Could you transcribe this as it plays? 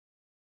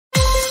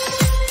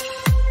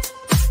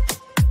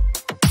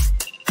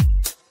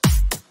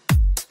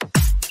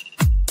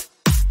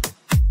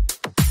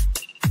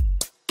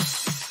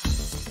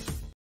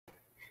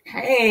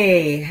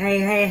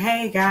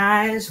Hey,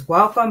 guys.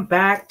 Welcome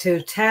back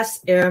to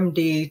Tess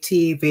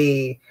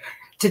TV.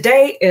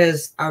 Today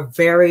is a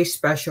very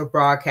special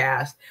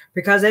broadcast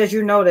because, as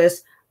you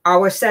notice,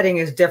 our setting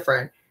is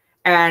different.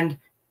 And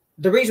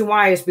the reason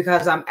why is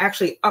because I'm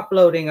actually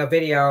uploading a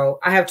video.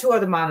 I have two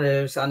other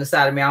monitors on the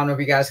side of me. I don't know if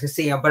you guys can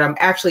see them, but I'm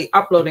actually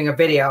uploading a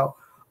video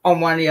on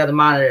one of the other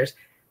monitors.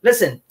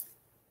 Listen,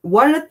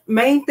 one of the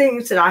main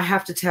things that I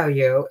have to tell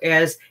you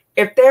is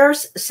if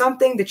there's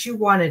something that you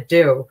want to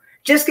do,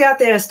 just get out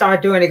there and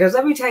start doing it. Because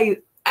let me tell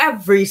you,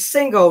 every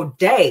single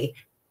day,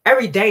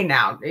 every day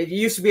now, it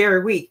used to be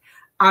every week,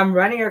 I'm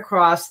running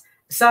across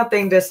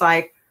something that's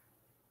like,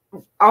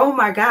 oh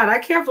my God, I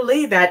can't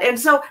believe that. And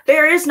so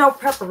there is no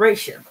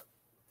preparation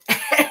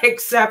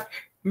except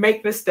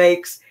make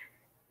mistakes,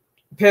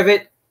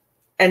 pivot,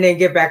 and then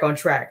get back on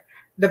track.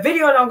 The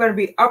video that I'm going to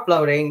be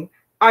uploading,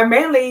 I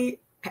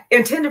mainly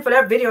intended for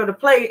that video to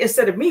play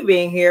instead of me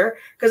being here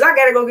because I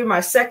got to go get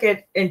my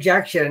second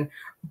injection.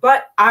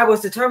 But I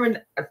was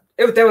determined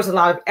if there was a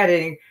lot of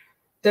editing.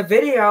 The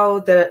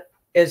video that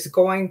is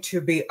going to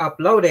be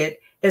uploaded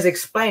is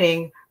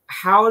explaining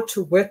how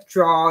to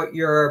withdraw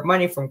your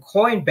money from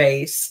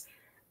Coinbase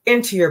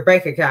into your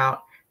bank account,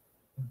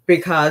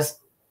 because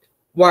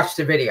watch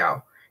the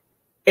video.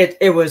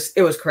 It was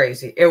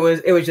crazy. It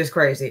was just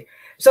crazy.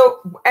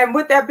 So, and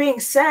with that being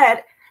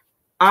said,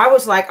 I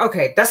was like,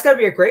 okay, that's going to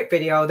be a great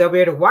video. They'll be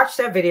able to watch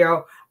that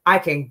video. I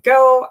can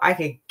go, I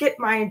can get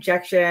my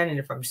injection. And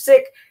if I'm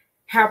sick,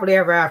 happily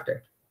ever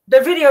after.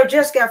 The video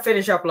just got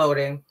finished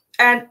uploading.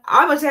 And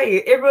I'm going to tell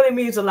you, it really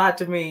means a lot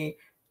to me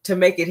to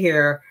make it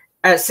here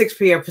at 6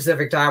 p.m.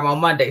 Pacific time on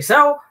Monday.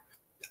 So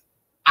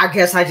I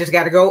guess I just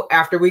got to go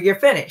after we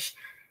get finished.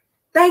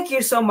 Thank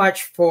you so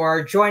much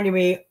for joining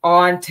me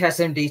on Tess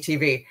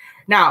TV.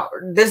 Now,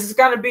 this is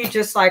going to be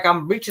just like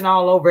I'm reaching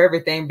all over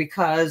everything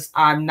because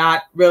I'm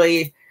not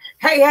really,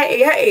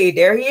 hey,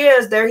 there he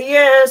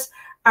is.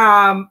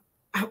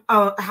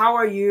 How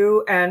are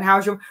you? And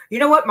how's your, you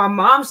know what? My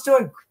mom's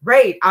doing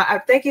great.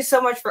 I thank you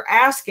so much for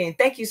asking.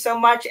 Thank you so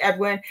much,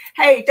 Edwin.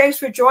 Hey, thanks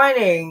for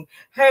joining.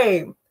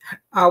 Hey,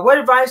 what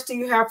advice do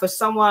you have for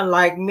someone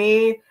like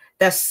me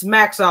that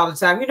smacks all the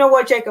time? You know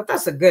what, Jacob?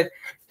 That's a good,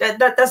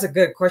 that's a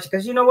good question.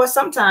 Because you know what?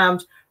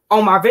 Sometimes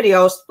on my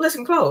videos,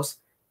 listen close,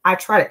 I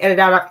try to edit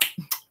out.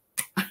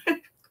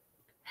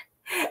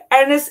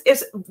 And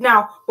it's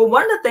now, but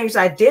one of the things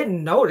I did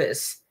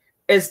notice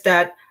is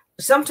that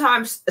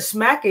sometimes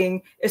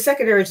smacking is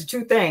secondary to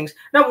two things.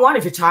 Number one,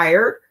 if you're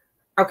tired,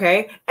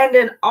 okay. And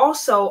then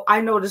also I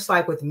noticed,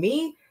 like with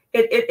me,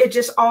 it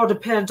just all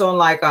depends on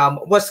like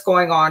what's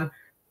going on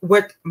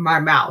with my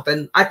mouth.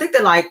 And I think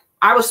that like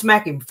I was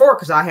smacking before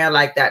because I had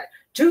like that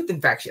tooth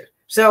infection.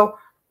 So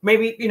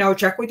maybe, you know,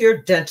 check with your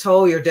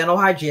dental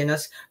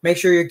hygienist, make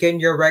sure you're getting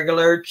your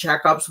regular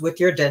checkups with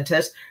your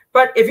dentist.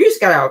 But if you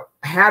just got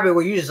a habit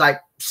where you just like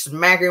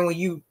smacking when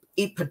you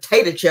eat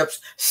potato chips,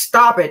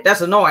 stop it.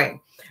 That's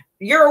annoying.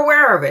 You're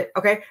aware of it,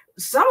 okay?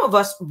 Some of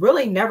us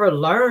really never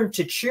learned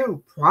to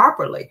chew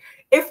properly.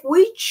 If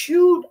we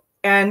chewed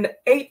and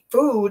ate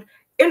food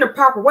in the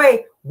proper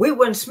way, we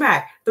wouldn't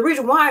smack. The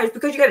reason why is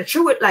because you got to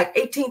chew it like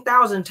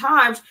 18,000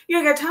 times. You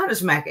ain't got time to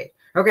smack it,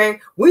 okay?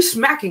 We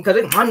smacking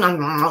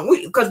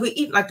because we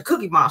eat like the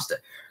Cookie Monster.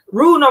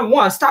 Rule number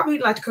one, stop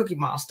eating like the Cookie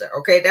Monster,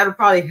 okay? That'll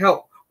probably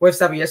help with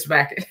some of your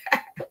smacking.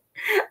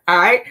 All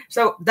right,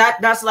 so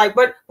that's like,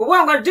 but what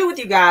I'm going to do with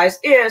you guys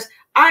is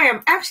I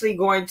am actually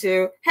going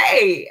to,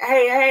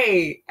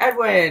 hey,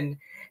 Edwin.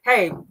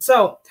 Hey,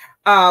 so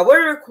what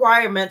are the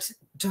requirements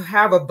to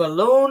have a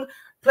balloon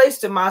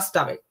placed in my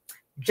stomach?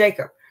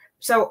 Jacob,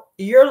 so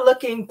you're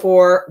looking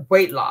for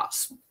weight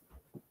loss.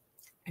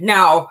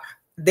 Now,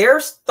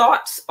 there's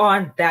thoughts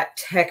on that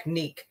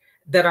technique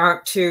that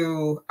aren't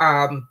too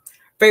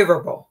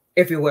favorable,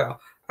 if you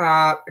will.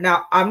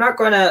 Now, I'm not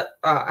going to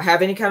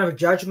have any kind of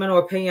judgment or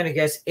opinion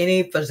against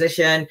any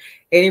physician,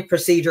 any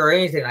procedure, or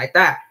anything like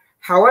that.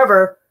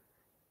 However,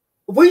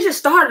 we just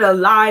started a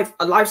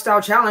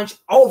lifestyle challenge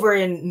over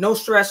in No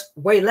Stress,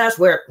 Way Less,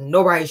 where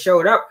nobody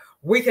showed up.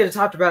 We could have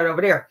talked about it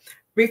over there.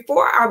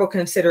 Before I will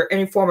consider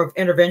any form of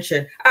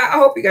intervention, I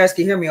hope you guys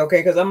can hear me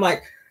okay, because I'm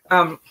like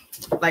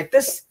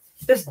this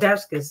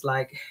desk is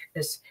like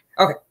this.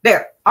 Okay,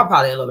 there. I'm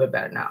probably a little bit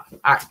better now.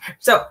 All right.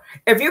 So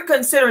if you're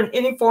considering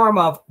any form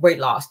of weight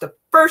loss, the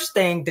first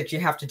thing that you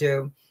have to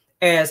do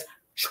is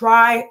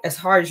try as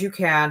hard as you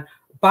can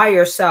by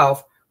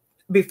yourself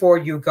before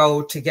you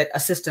go to get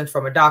assistance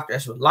from a doctor,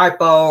 with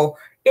lipo,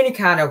 any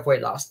kind of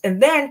weight loss.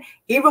 And then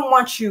even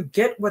once you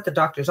get with the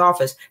doctor's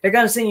office, they're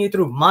going to send you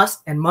through months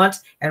and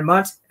months and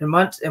months and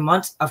months and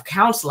months of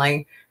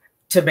counseling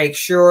to make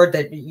sure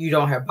that you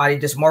don't have body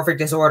dysmorphic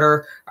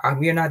disorder.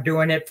 You're not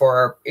doing it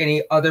for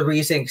any other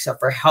reason except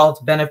for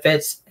health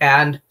benefits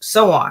and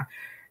so on.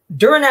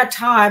 During that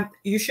time,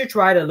 you should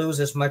try to lose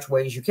as much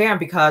weight as you can,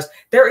 because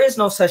there is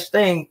no such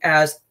thing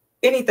as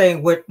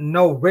anything with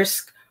no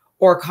risk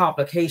or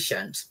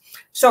complications.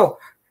 So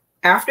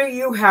after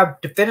you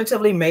have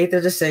definitively made the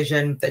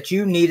decision that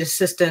you need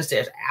assistance,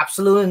 there's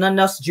absolutely nothing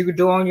else that you can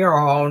do on your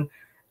own,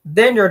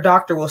 then your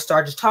doctor will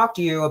start to talk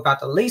to you about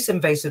the least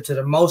invasive to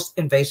the most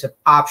invasive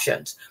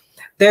options.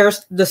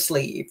 There's the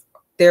sleeve.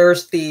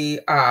 There's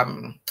the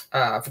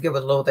I forget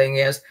what the little thing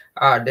is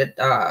that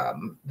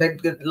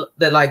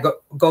like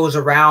goes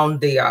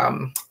around the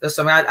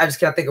I just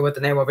can't think of what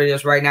the name of it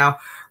is right now.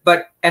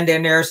 But and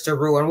then there's the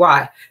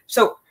Roux-en-Y.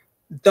 So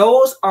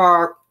those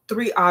are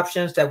 3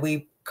 options that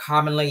we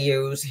commonly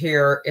use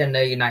here in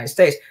the United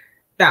States.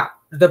 Now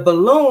the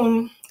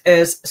balloon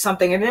is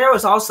something, and there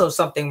was also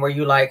something where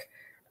you like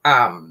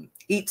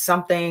eat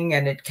something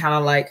and it kind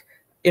of like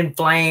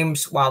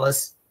inflames while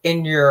it's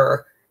in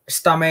your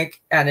stomach,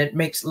 and it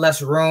makes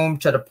less room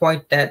to the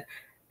point that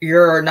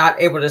you're not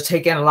able to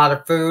take in a lot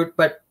of food.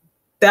 But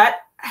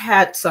that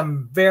had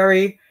some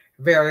very,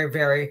 very,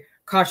 very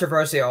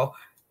controversial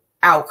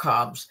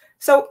outcomes.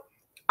 So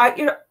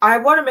I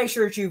want to make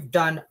sure that you've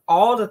done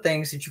all the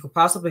things that you could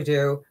possibly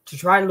do to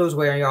try to lose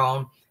weight on your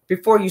own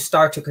before you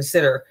start to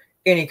consider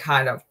any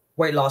kind of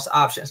weight loss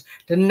options.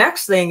 The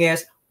next thing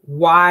is,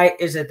 why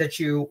is it that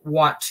you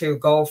want to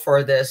go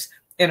for this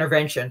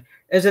intervention?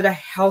 Is it a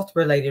health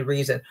related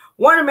reason?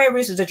 One of the main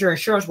reasons that your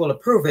insurance will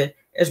approve it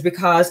is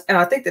because, and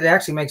I think that it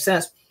actually makes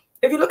sense,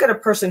 if you look at a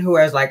person who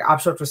has like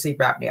obstructive sleep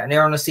apnea and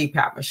they're on a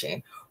CPAP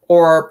machine,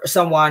 or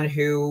someone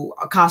who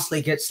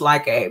constantly gets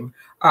like a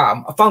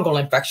fungal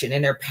infection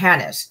in their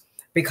pannus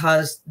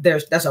because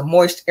that's a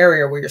moist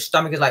area where your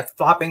stomach is like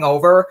flopping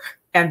over,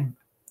 and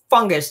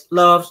fungus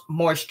loves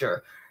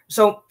moisture.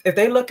 So if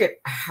they look at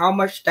how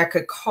much that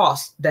could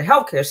cost the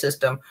healthcare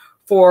system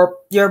for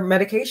your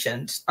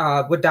medications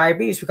with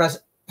diabetes,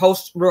 because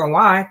post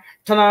Roux-en-Y,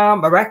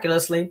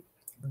 miraculously,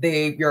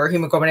 your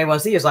hemoglobin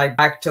A1C is like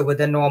back to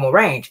within normal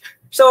range.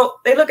 So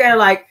they look at it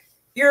like,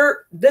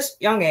 you're this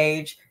young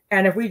age,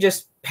 and if we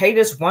just pay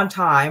this one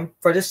time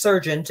for this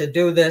surgeon to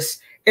do this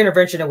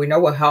intervention that we know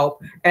will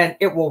help, and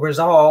it will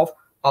resolve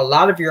a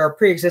lot of your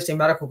pre-existing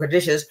medical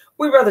conditions,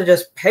 we'd rather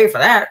just pay for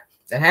that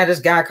than have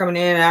this guy coming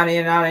in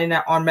and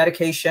out on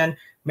medication,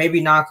 maybe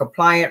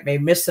non-compliant, may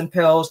miss some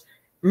pills,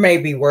 may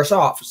be worse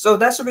off. So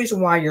that's the reason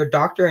why your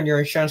doctor and your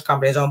insurance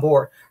company is on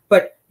board.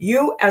 But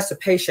you as the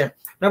patient,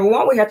 number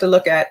one, we have to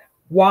look at,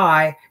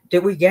 why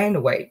did we gain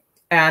the weight?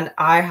 And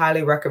I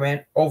highly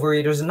recommend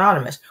Overeaters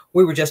Anonymous.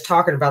 We were just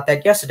talking about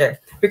that yesterday,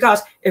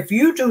 because if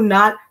you do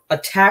not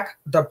attack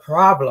the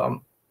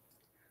problem,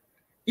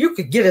 you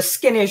could get as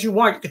skinny as you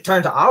want. You could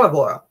turn to olive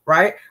oil,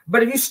 right?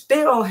 But if you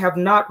still have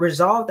not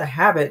resolved the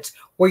habits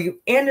where you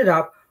ended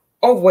up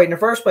overweight in the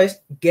first place,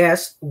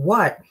 guess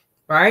what,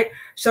 right?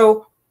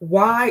 So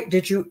why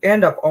did you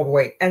end up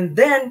overweight? And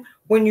then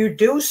when you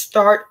do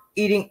start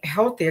eating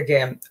healthy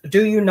again,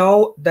 do you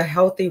know the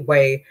healthy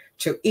way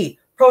to eat?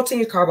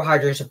 Proteins,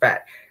 carbohydrates, and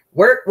fat.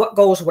 What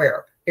goes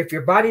where? If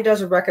your body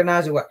doesn't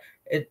recognize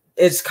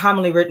it's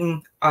commonly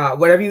written,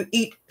 whatever you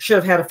eat should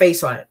have had a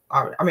face on it.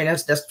 I mean,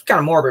 that's kind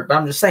of morbid, but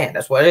I'm just saying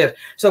that's what it is.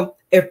 So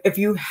if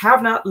you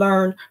have not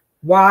learned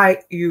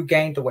why you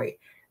gained the weight,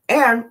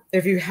 and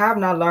if you have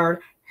not learned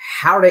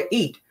how to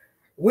eat,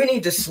 we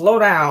need to slow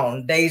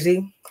down,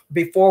 Daisy,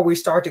 before we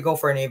start to go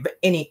for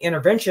any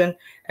intervention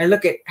and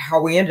look at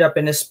how we ended up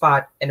in this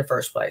spot in the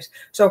first place.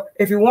 So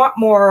if you want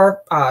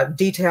more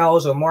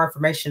details or more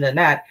information than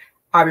that,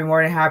 I'll be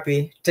more than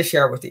happy to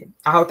share with you.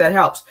 I hope that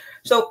helps.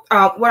 So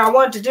what I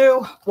wanted to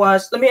do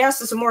was, let me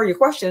answer some more of your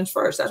questions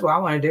first. That's what I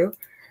want to do.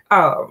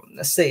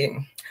 Let's see.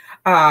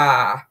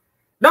 No,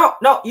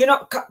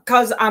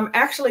 because I'm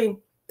actually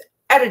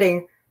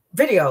editing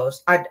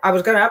videos. I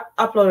was going to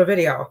upload a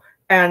video,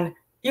 and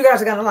you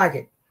guys are going to like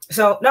it.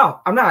 So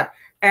no, I'm not.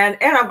 And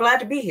I'm glad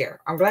to be here.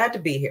 I'm glad to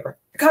be here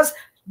because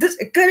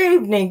good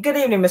evening,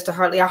 Mr.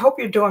 Hartley. I hope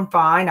you're doing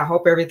fine. I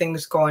hope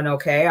everything's going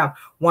okay. I'm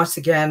once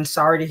again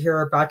sorry to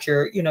hear about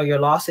your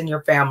loss in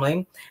your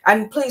family.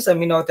 And please let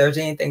me know if there's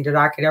anything that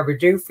I could ever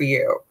do for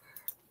you.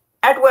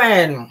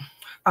 Edwin,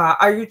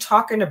 are you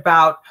talking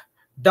about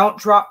don't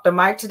drop the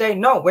mic today?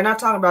 No, we're not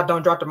talking about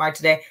don't drop the mic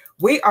today.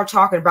 We are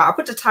talking about, I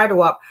put the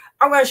title up.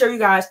 I'm going to show you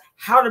guys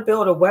how to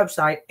build a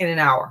website in an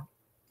hour.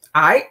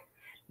 All right.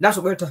 That's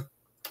what we're talking.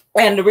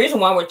 And the reason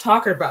why we're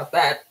talking about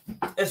that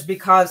is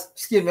because,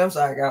 excuse me, I'm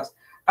sorry, guys.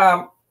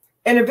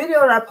 In a video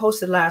that I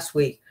posted last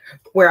week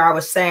where I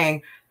was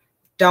saying,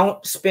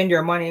 don't spend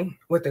your money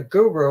with a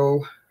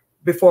guru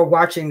before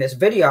watching this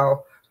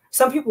video,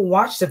 some people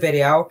watched the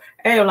video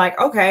and they're like,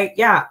 okay,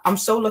 yeah, I'm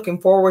so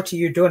looking forward to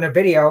you doing a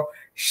video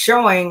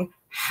showing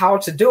how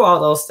to do all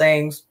those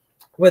things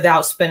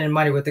without spending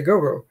money with the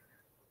guru.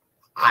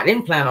 I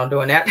didn't plan on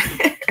doing that.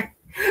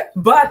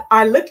 But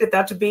I looked at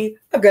that to be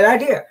a good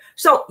idea.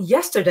 So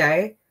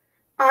yesterday,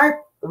 I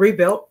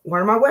rebuilt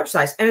one of my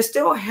websites, and it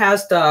still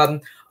has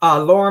the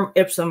lorem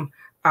ipsum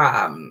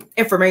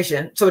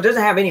information. So it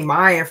doesn't have any of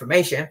my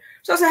information.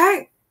 So I said,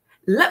 hey,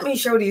 let me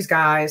show these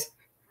guys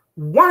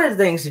one of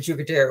the things that you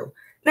could do.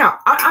 Now,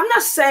 I'm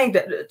not saying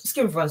that, just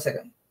give me 1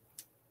 second.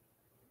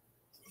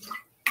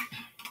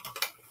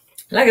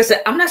 Like I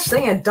said, I'm not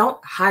saying don't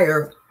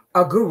hire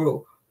a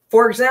guru.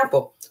 For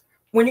example,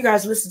 when you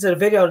guys listen to the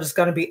video that's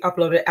going to be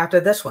uploaded after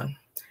this one,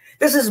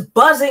 this is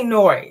buzzing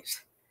noise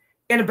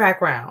in the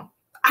background.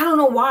 I don't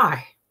know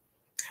why.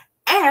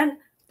 and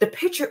the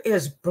picture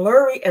is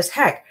blurry as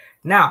heck.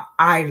 Now,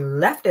 I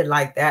left it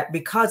like that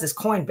because it's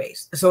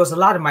Coinbase. So it's a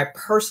lot of my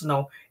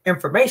personal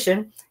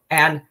information.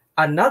 And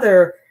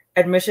another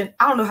admission,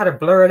 I don't know how to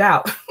blur it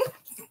out.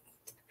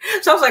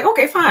 So I was like,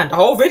 okay, fine. The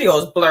whole video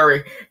is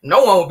blurry.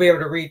 No one will be able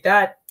to read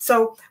that.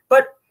 So,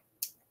 but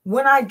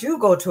when I do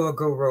go to a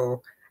guru,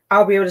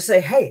 I'll be able to say,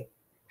 hey,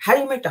 how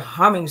do you make the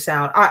humming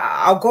sound?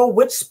 I'll go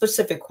with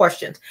specific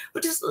questions,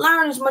 but just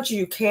learn as much as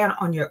you can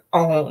on your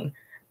own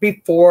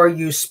before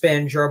you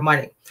spend your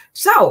money.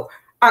 So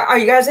are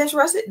you guys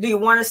interested? Do you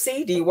want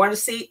to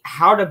see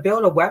how to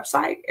build a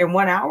website in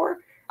 1 hour?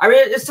 I mean,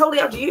 it's totally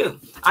up to you.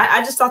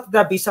 I just thought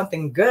that'd be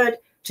something good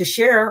to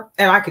share,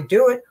 and I could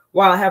do it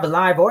while I have a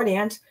live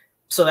audience.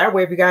 So that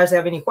way, if you guys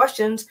have any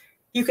questions,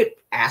 you could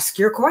ask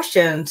your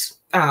questions,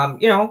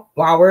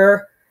 while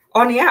we're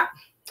on the app.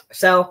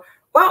 So,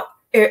 well,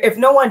 if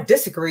no one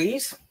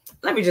disagrees,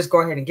 let me just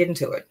go ahead and get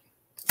into it.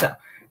 So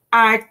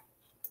okay.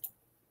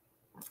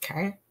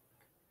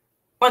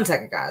 1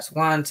 second, guys,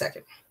 1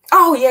 second.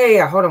 Oh,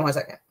 yeah. Hold on 1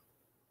 second.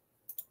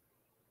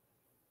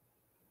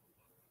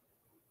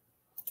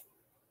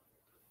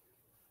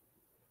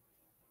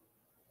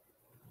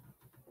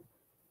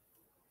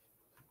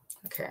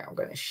 Okay, I'm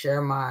going to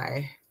share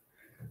my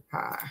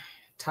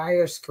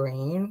entire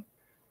screen.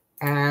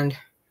 And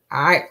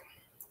all right.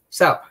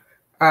 So,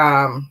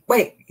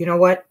 wait, you know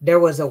what? There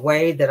was a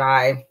way that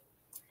I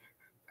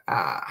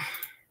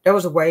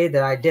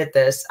did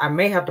this. I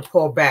may have to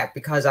pull back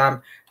because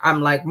I'm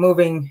like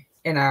moving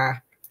in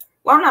a,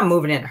 well, I'm not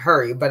moving in a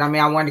hurry, but I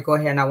mean, I wanted to go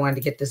ahead and I wanted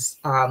to get this.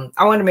 I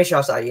wanted to make sure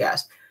I saw you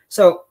guys.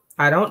 So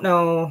I don't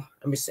know.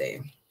 Let me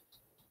see.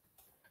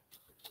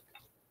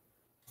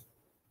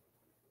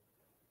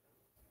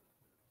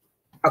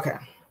 Okay.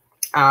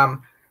 Are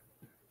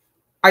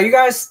you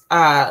guys,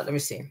 let me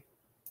see.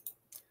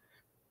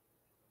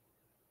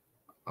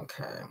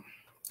 Okay.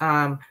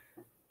 Let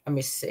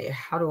me see.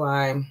 How do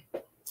I,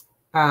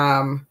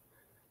 let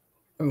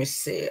me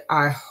see.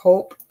 I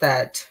hope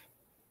that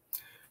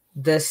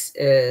this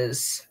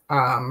is,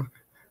 how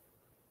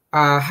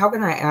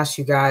can I ask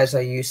you guys,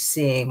 are you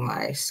seeing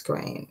my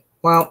screen?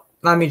 Well,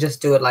 let me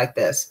just do it like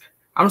this.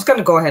 I'm just going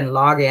to go ahead and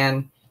log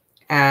in,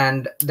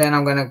 and then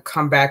I'm going to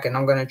come back and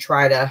I'm going to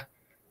try to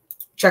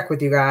check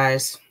with you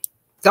guys.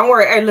 Don't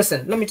worry. Hey,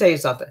 listen, let me tell you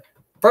something.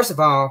 First of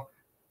all,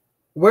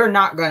 we're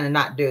not going to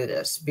not do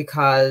this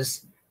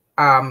because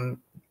I'll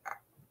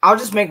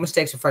just make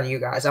mistakes in front of you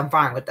guys. I'm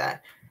fine with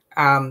that.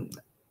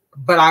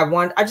 But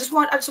I just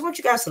want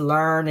you guys to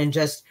learn and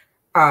just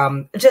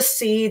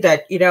see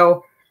that, you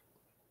know,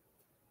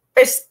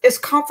 it's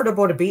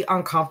comfortable to be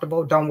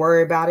uncomfortable. Don't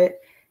worry about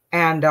it.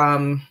 And,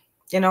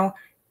 you know,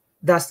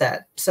 that's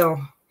that. So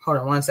hold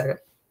on 1 second.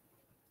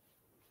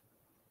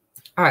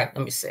 All right,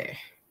 let me see.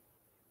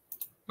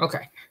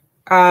 Okay.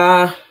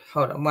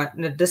 Hold on. What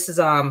this is,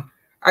 are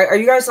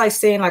you guys like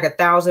seeing like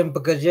 1,000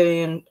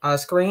 bajillion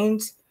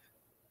screens,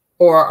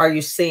 or are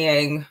you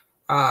seeing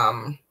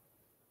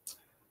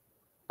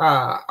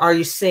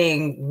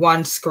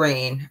one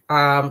screen?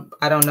 I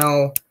don't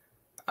know.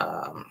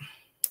 Let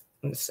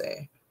me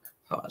see.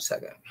 Hold on a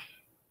second.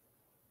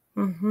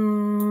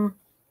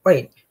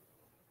 Wait.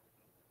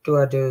 Do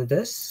I do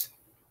this?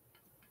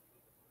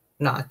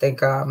 No, I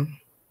think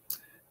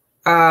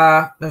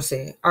let's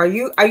see. Are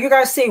you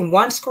guys seeing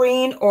one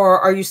screen, or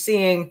are you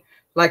seeing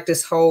like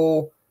this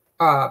whole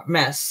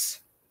mess?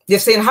 You're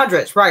seeing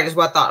hundreds, right? Is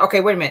what I thought.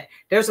 Okay, wait a minute.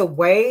 There's a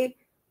way.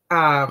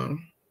 Hold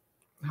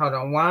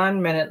on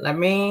 1 minute. Let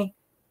me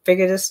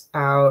figure this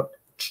out.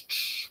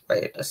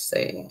 Wait, let's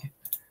see. It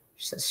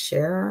says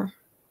share.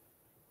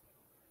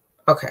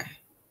 Okay.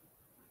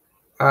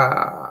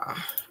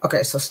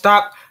 Okay, so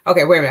stop.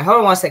 Okay, wait a minute. Hold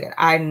on 1 second.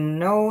 I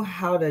know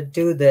how to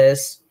do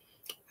this.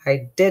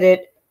 I did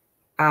it.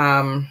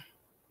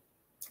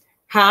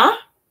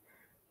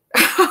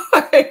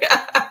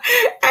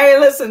 Hey,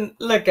 listen,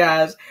 look,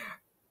 guys,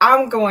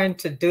 I'm going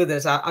to do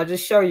this. I'll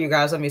just show you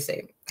guys. Let me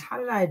see. How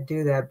did I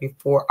do that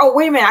before? Oh,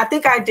 wait a minute. I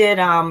think I did.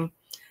 I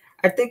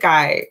think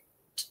I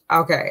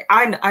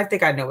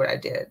know what I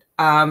did.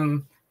 I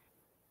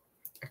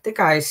think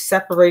I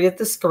separated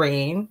the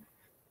screen.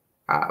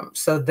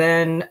 So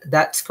then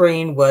that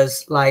screen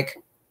was like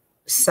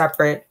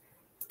separate.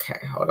 Okay,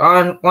 hold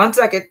on 1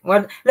 second.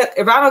 Look,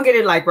 if I don't get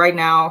it like right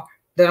now,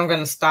 then I'm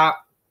gonna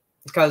stop,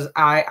 because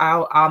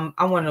I'm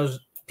one of those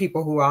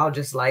people who I'll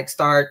just like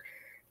start.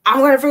 I'm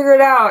gonna figure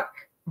it out,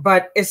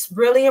 but it's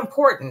really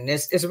important.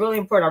 It's really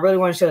important. I really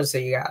want to show this to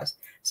you guys.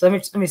 So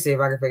let me see if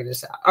I can figure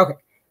this out. Okay,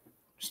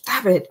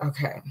 stop it.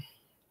 Okay.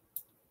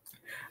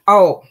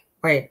 Oh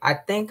wait, I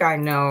think I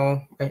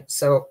know. Wait,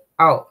 so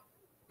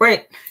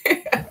wait.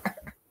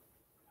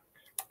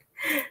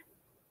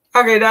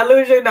 Okay, did I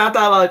lose you? No, I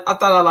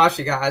thought I lost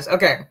you guys.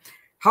 Okay,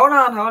 hold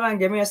on.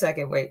 Give me a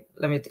second. Wait,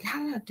 let me think.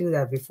 How did I do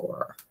that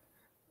before?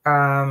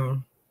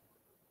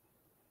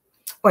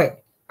 Wait.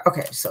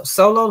 Okay, so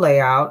solo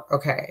layout.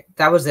 Okay,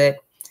 that was it.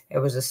 It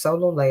was a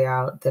solo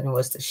layout. Then it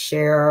was the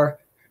share.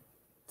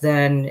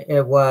 Then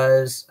it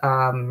was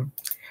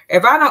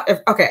if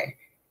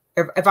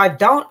I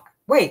don't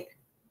wait,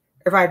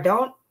 if I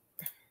don't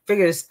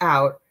figure this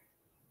out,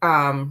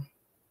 no,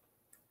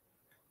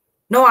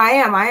 I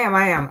am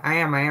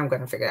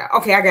going to figure it out.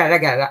 Okay, I got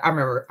it. I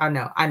remember. I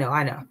know.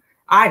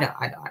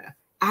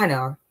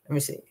 Let me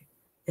see.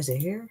 Is it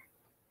here?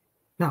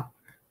 No.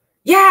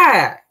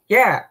 Yeah.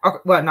 Okay.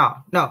 Well, no.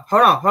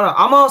 Hold on.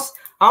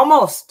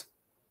 Almost.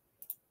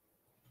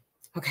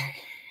 Okay.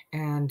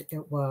 And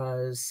it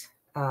was,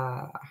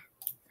 no,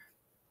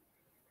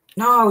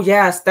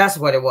 yes, that's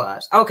what it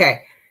was.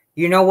 Okay.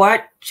 You know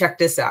what? Check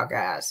this out,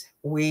 guys.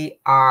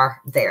 We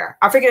are there.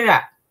 I figured it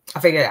out.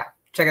 Check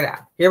it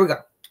out. Here we go.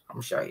 I'm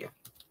going to show you.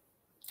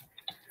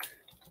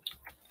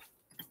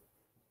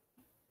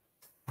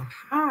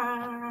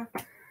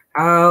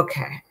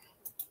 Okay.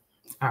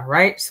 All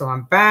right. So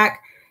I'm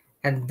back.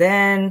 And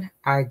then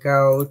I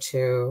go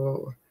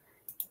to,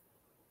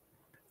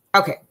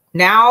 okay.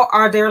 Now,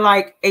 are there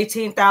like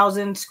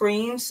 18,000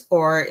 screens,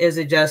 or is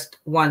it just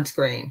one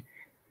screen?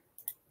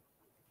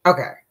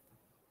 Okay.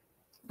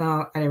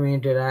 No, I didn't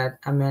mean to do that.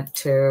 I meant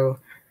to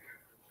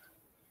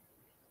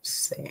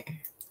see.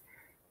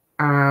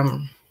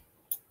 Wait,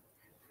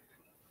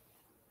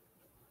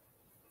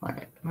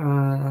 hold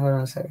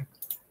on a second.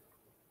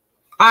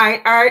 All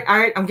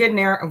right. I'm getting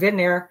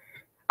there.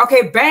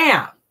 Okay,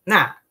 bam.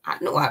 Nah, I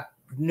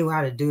knew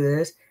how to do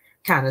this,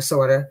 kind of,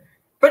 sort of.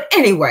 But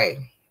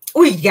anyway,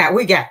 we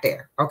got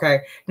there.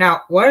 Okay.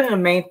 Now, one of the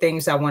main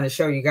things I want to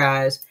show you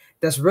guys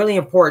that's really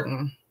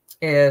important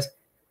is,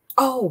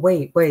 oh,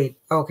 wait.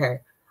 Okay.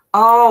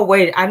 Oh,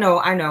 wait, I know.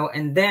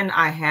 And then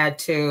I had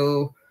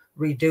to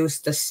reduce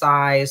the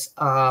size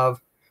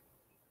of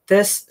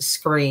this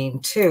screen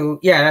too.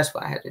 Yeah, that's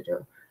what I had to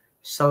do.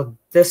 So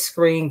this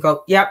screen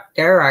go, yep,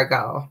 there I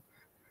go.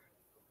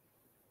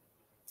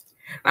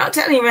 I'll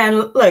tell you, man,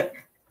 look,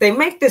 they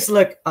make this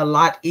look a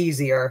lot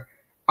easier.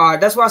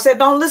 That's why I said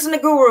don't listen to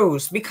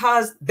gurus,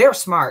 because they're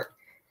smart.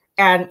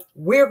 And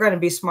we're going to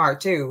be smart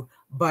too.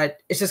 But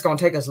it's just going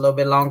to take us a little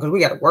bit long because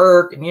we got to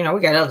work and, we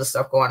got other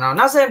stuff going on.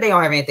 Not saying they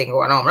don't have anything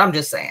going on, but I'm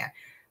just saying.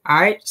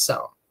 All right.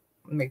 So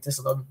let me make this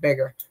a little bit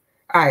bigger.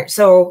 All right.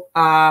 So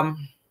I'll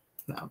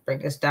bring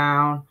this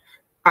down.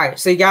 All right.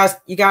 So you guys,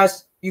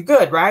 you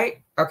good,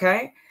 right?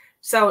 Okay.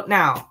 So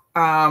now,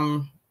 let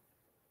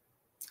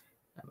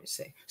me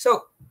see.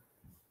 So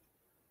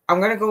I'm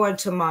going to go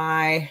into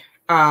my,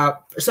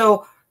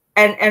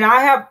 and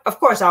I have, of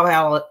course, I'll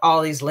have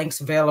all these links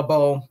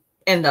available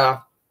in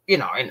the, in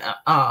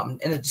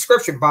the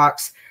description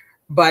box,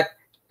 but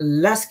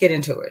let's get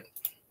into it.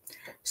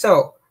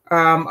 So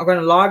I'm going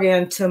to log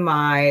into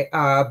my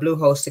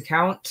Bluehost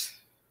account.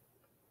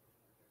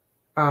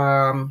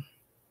 Hold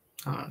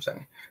on a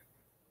second.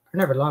 I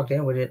never logged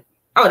in with it.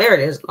 Oh, there it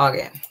is. Log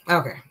in.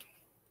 Okay.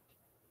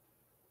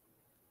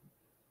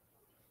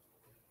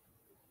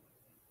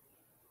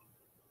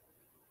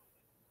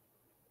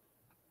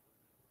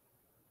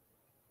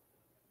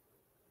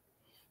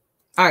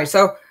 All right.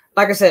 So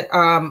like I said,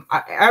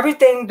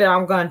 everything that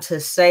I'm going to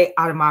say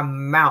out of my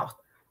mouth,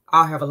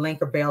 I'll have a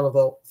link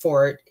available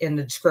for it in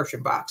the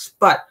description box.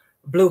 But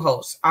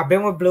Bluehost, I've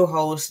been with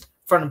Bluehost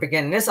from the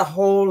beginning. There's a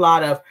whole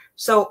lot of,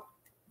 so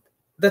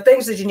the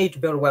things that you need to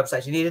build a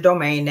website, you need a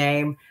domain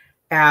name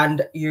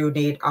and you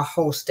need a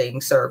hosting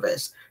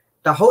service.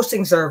 The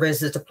hosting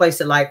service is the place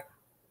that like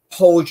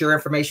holds your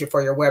information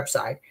for your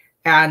website.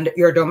 And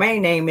your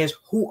domain name is,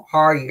 who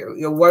are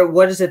you?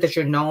 What is it that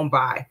you're known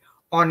by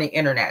on the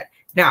internet?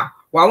 Now,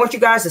 what I want you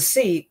guys to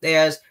see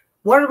is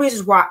one of the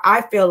reasons why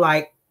I feel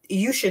like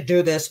you should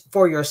do this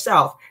for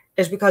yourself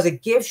is because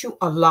it gives you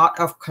a lot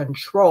of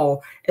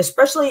control,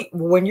 especially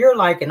when you're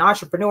like an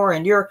entrepreneur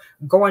and you're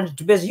going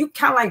into business. You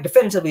kind of like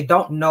definitively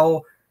don't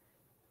know,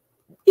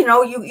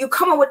 you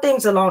come up with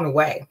things along the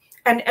way.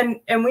 And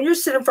when you're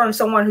sitting in front of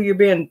someone who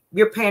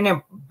you're paying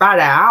them by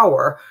the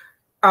hour,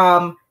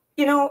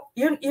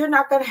 you're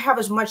not going to have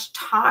as much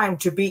time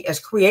to be as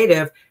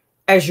creative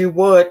as you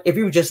would if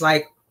you were just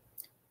like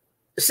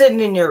sitting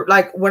in your,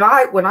 like when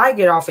I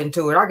get off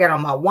into it, I get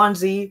on my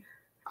onesie,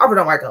 I put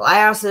on my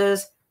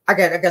glasses, I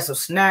got some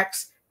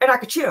snacks, and I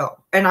could chill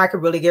and I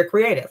could really get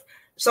creative.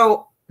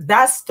 So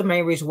that's the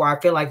main reason why I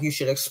feel like you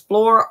should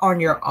explore on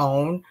your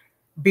own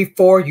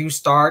before you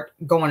start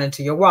going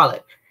into your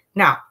wallet.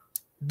 Now,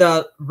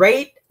 the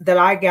rate that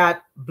I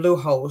got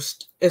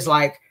Bluehost is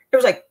like, it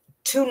was like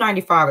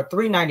 $2.95 or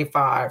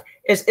 $3.95.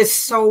 It's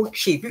so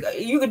cheap.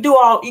 You could do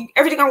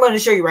everything I'm going to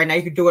show you right now.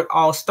 You could do it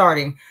all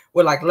starting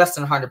with like less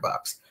than $100.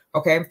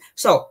 Okay.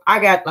 So I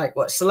got like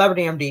what,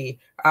 Celebrity MD,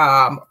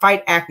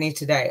 Fight Acne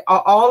Today,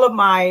 all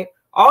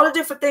the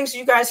different things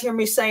you guys hear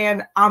me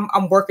saying.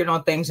 I'm working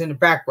on things in the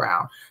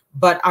background,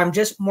 but I'm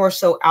just more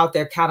so out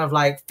there kind of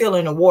like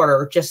filling the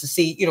water just to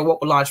see,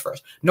 what will launch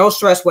first. No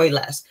Stress, Way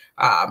Less.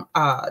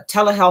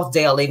 Telehealth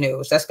Daily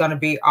News. That's going to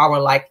be our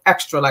like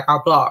extra, like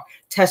our blog.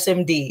 Tess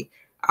MD.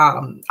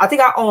 I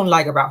think I own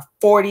like about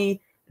 40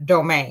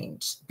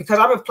 domains because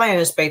I've been playing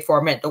this space for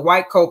a minute. The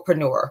White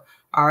Coatpreneur.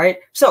 All right.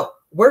 So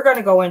we're going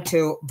to go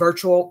into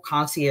Virtual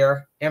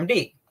Concierge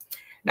MD.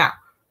 Now,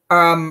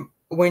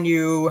 when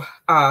you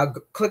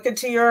click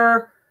into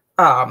your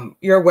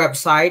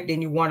website,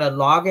 then you want to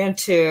log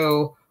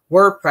into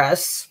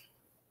WordPress.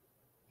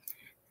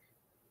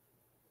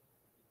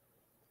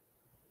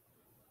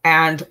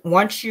 And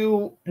once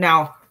you,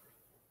 now,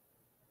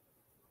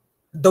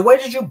 the way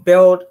that you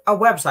build a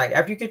website,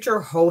 after you get your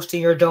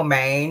hosting, your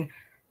domain,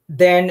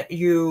 then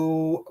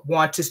you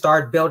want to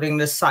start building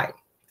this site.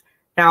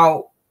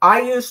 Now,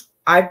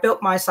 I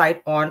built my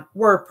site on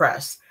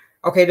WordPress.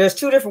 Okay, there's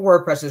two different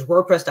WordPresses,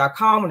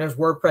 WordPress.com and there's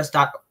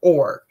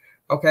WordPress.org.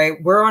 Okay,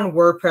 we're on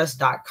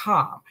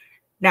WordPress.com.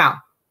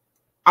 Now,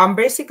 I'm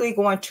basically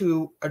going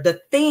to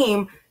the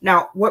theme.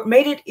 Now, what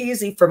made it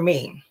easy for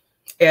me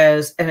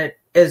is,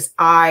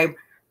 I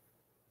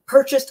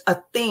purchased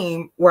a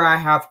theme where I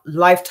have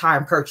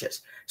lifetime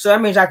purchase. So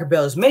that means I could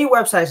build as many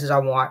websites as I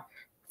want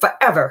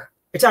forever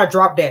until I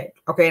drop dead.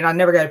 Okay, and I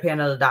never got to pay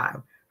another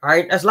dime. All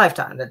right, that's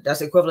lifetime.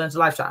 That's equivalent to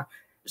lifetime.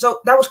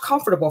 So that was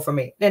comfortable for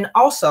me. And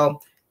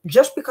also,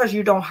 just because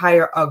you don't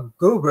hire a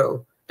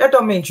guru, that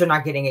don't mean you're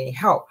not getting any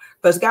help.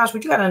 Because guys,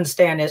 what you got to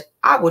understand is,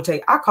 I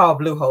call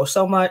Bluehost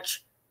so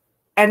much.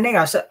 And then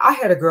I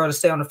had a girl to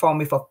stay on the phone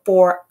with me for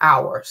 4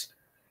 hours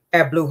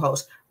at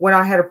Bluehost. When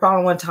I had a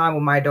problem one time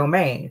with my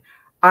domain,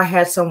 I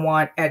had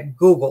someone at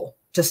Google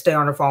to stay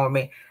on the phone with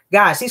me.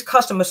 Guys, these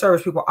customer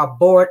service people are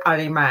bored out of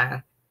their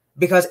mind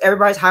because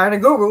everybody's hiring a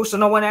guru, so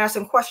no one asks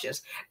them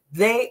questions.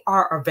 They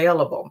are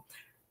available.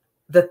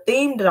 The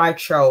theme that I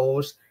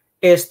chose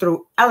is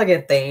through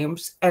Elegant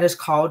Themes, and it's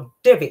called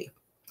Divi.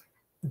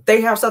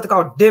 They have something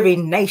called Divi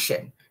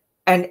Nation,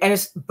 and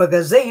it's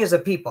gazillions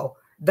of people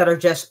that are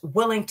just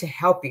willing to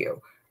help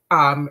you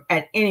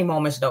at any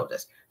moment's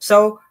notice.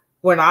 So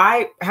when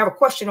I have a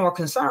question or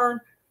concern,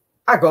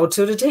 I go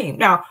to the team.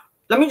 Now,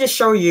 let me just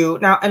show you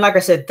now. And like I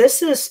said,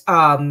 this is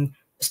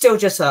still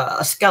just a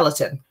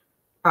skeleton.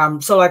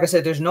 So like I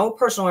said, there's no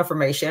personal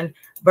information,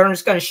 but I'm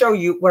just going to show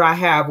you what I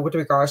have with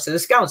regards to the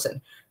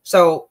skeleton.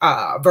 So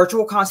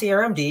virtual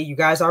concierge MD, you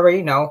guys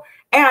already know.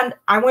 And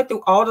I went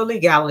through all the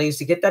legalities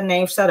to get that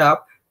name set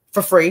up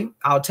for free.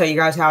 I'll tell you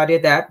guys how I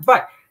did that.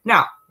 But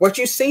now what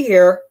you see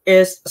here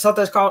is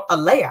something that's called a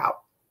layout.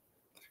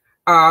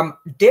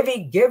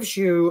 Divi gives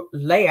you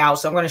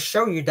layouts. So I'm going to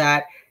show you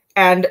that,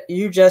 and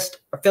you just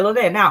fill it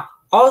in. Now,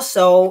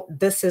 also,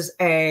 this is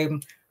a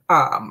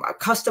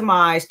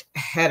customized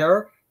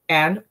header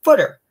and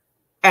footer.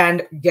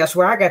 And guess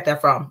where I got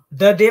that from?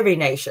 The Divi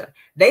Nation.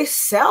 They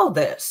sell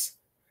this.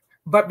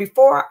 But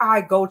before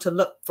I go to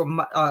look for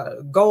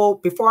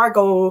before I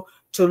go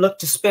to look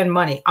to spend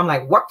money, I'm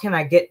like, what can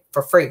I get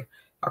for free?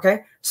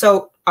 Okay.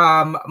 So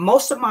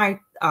most of my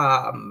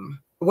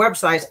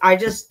websites, I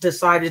just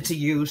decided to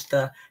use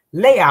the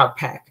layout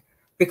pack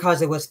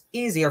because it was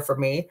easier for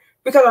me,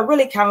 because I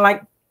really kind of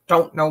like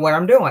don't know what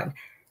I'm doing.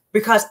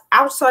 Because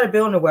outside of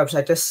building a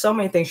website, there's so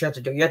many things you have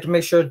to do. You have to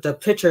make sure the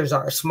pictures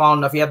are small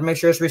enough. You have to make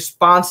sure it's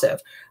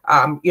responsive.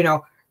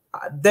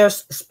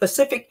 There's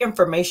specific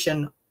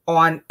information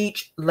on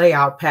each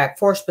layout pack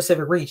for a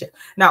specific region.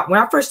 Now,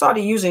 when I first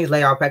started using these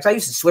layout packs, I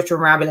used to switch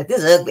them around, be like,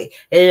 this is ugly.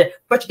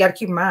 But you got to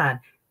keep in mind,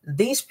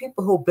 these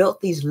people who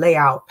built these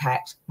layout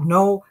packs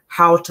know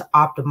how to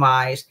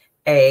optimize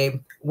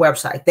a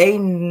website. They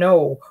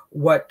know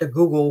what the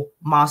Google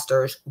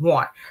monsters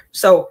want.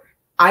 So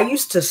I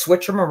used to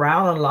switch them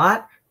around a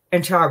lot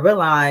until I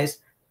realized,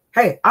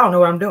 hey, I don't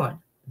know what I'm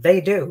doing. They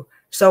do.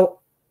 So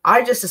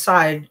I just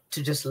decided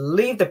to just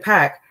leave the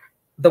pack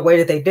the way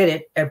that they did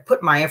it and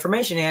put my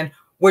information in,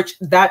 which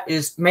that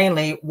is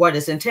mainly what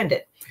is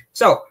intended.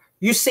 So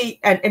you see,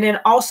 and then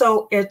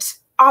also it's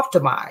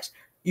optimized.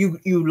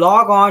 You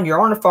log on,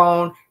 you're on the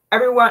phone.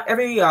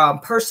 Every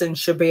person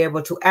should be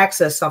able to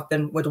access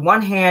something with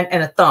one hand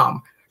and a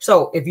thumb.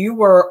 So if you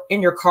were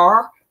in your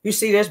car, you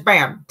see this,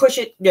 bam, push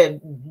it.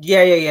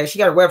 Yeah. She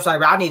got a website,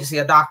 but I need to see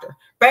a doctor.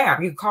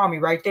 Bam, you can call me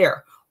right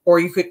there. Or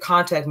you could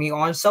contact me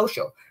on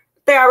social.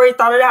 They already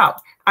thought it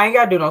out. I ain't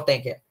got to do no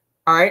thinking.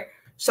 All right.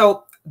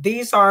 So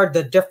these are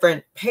the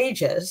different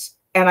pages.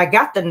 And I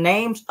got the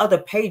names of the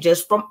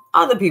pages from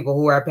other people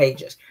who have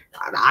pages.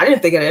 I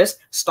didn't think of this.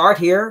 Start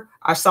here.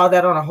 I saw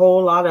that on a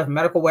whole lot of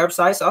medical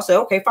websites. So I'll say,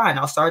 okay, fine.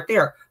 I'll start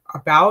there.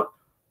 About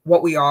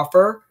what we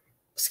offer,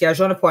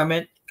 schedule an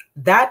appointment.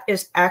 That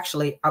is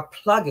actually a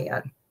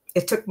plugin.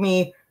 It took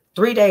me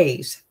 3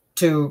 days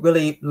to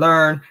really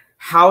learn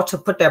how to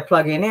put that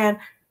plugin in.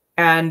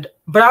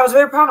 But I was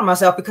very proud of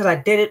myself because I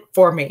did it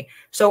for me.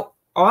 So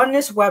on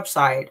this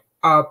website,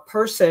 a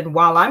person,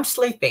 while I'm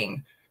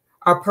sleeping,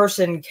 a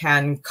person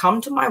can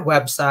come to my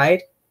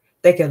website.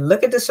 They can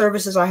look at the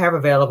services I have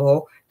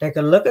available. They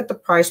can look at the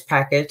price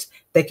packets.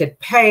 They could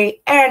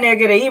pay, and they'll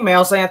get an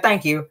email saying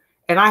thank you.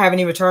 And I haven't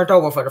even turned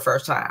over for the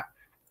first time.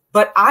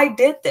 But I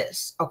did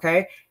this,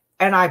 okay?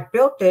 And I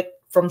built it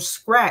from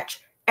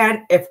scratch.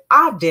 And if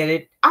I did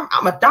it,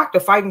 I'm a doctor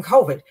fighting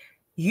COVID.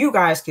 You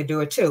guys could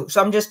do it too.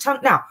 So I'm just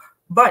telling now,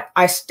 but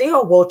I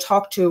still will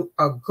talk to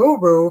a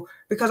guru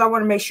because I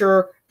want to make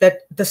sure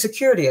that the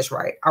security is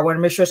right. I want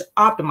to make sure it's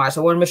optimized.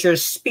 I want to make sure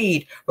it's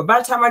speed. But by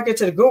the time I get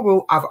to the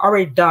guru, I've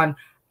already done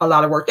a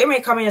lot of work. They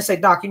may come in and say,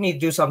 Doc, you need to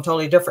do something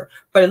totally different.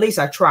 But at least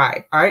I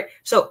tried. All right.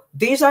 So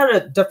these are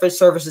the different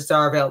services that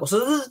are available. So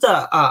this is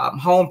the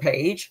home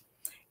page.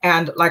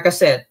 And like I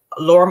said,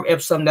 lorem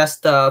ipsum. That's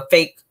the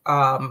fake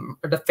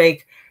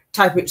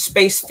type of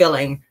space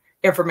filling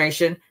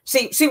information.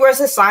 See where it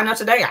says sign up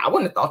today? I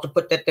wouldn't have thought to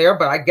put that there,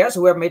 but I guess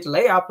whoever made the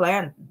layout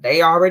plan,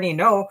 they already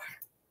know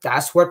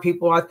that's what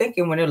people are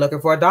thinking when they're looking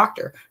for a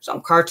doctor.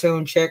 Some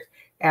cartoon chick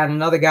and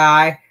another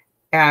guy,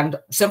 and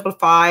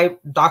simplifying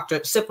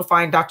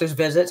doctor's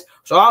visits.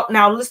 So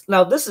now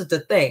this is the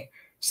thing.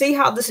 See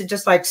how this is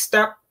just like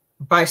step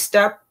by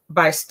step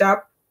by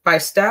step by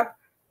step.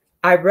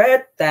 I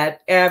read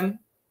that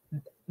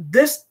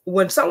this,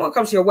 when someone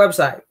comes to your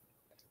website,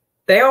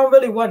 they don't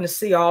really want to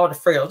see all the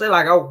frills. They're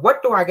like, oh,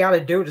 what do I got to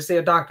do to see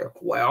a doctor?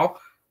 Well,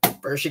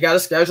 first you got to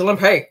schedule and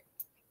pay.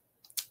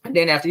 And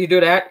then after you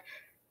do that,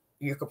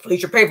 you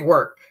complete your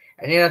paperwork.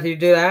 And then after you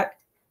do that,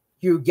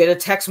 you get a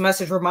text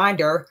message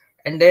reminder.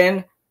 And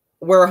then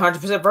we're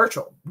 100%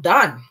 virtual.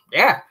 Done.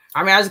 Yeah.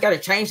 I mean, I just got to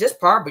change this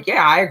part. But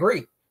yeah, I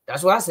agree.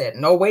 That's what I said.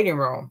 No waiting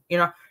room.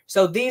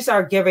 So these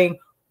are giving,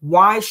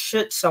 why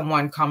should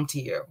someone come to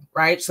you?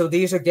 Right. So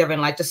these are giving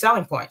like the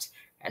selling points.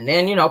 And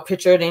then,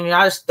 picture it, and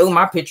I just threw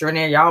my picture in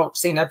there. Y'all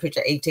seen that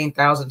picture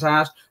 18,000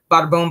 times.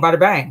 Bada boom, bada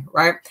bang,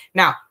 right?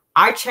 Now,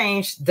 I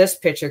changed this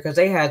picture because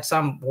they had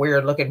some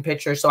weird looking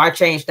picture. So I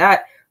changed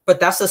that. But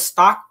that's a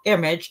stock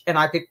image. And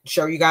I could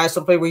show you guys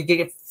something where you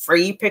get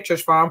free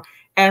pictures from.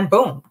 And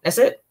boom, that's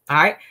it. All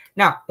right.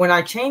 Now, when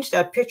I changed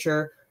that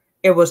picture,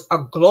 it was a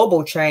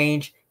global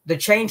change. The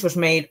change was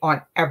made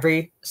on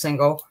every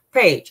single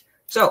page.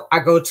 So I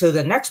go to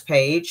the next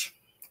page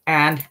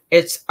and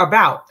it's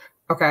about,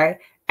 okay.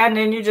 And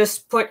then you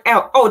just put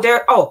out,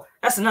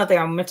 that's another thing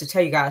I meant to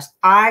tell you guys.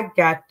 I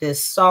got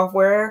this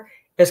software.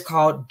 It's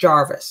called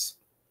Jarvis.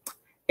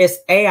 It's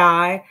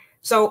AI.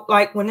 So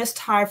like when it's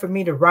time for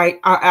me to write,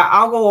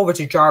 I'll go over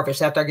to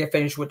Jarvis after I get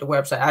finished with the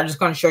website. I'm just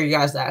going to show you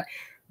guys that.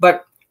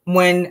 But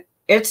when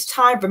it's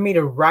time for me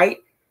to write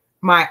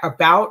my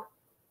about,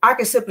 I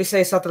can simply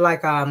say something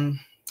like,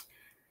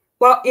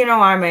 well,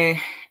 I'm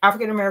a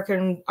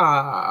African-American,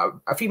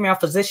 a female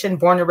physician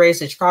born and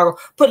raised in Chicago.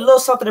 Put a little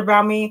something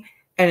about me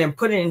and then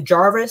put it in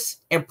Jarvis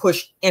and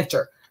push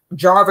enter.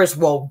 Jarvis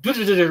will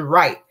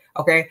write.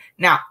 Okay.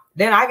 Now,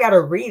 then I got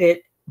to read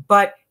it,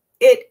 but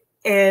it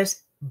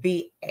is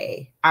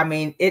BA. I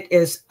mean, it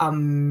is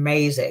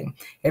amazing.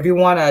 If you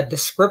want a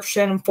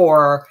description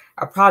for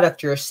a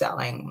product you're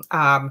selling,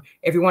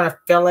 if you want to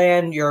fill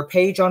in your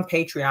page on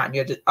Patreon,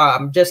 if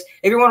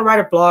you want to write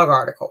a blog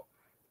article,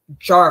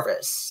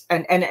 Jarvis,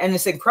 and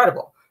it's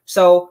incredible.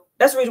 So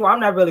that's the reason why I'm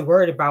not really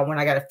worried about when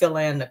I got to fill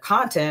in the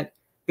content,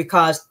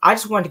 because I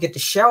just wanted to get the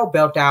shell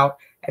built out.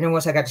 And then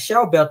once I got the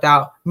shell built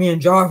out, me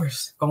and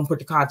Jarvis gonna put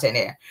the content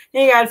in.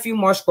 Then you got a few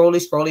more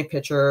scrolly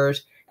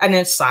pictures, and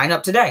then sign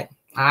up today.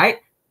 All right.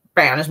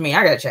 Bam, that's me.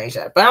 I gotta change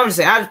that. But I'm just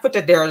saying, I just put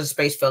that there as a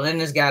space fill in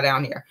this guy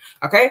down here.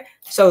 Okay.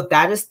 So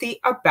that is the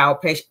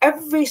about page.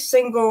 Every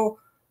single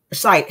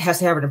site has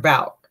to have an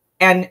about.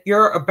 And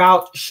your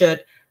about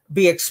should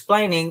be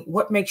explaining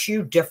what makes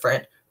you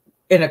different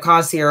in a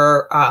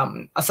concierge,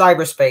 a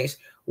cyberspace,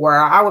 where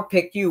I would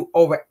pick you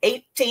over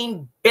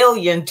 18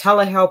 billion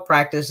telehealth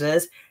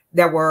practices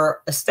that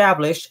were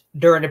established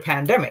during the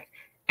pandemic.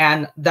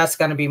 And that's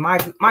going to be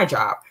my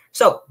job.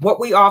 So what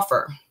we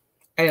offer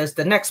is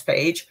the next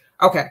page.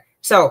 Okay.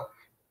 So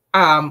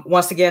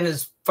once again,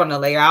 is from the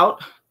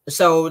layout.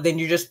 So then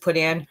you just put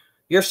in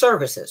your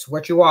services,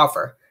 what you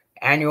offer.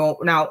 And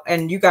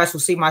you guys will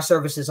see my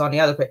services on the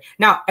other page.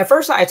 Now, at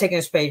first I had taken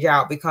this page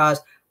out because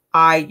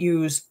I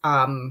use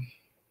Amila,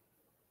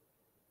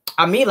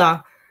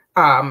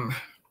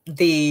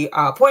 the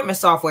appointment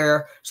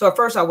software. So at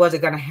first I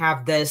wasn't going to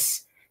have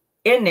this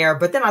in there,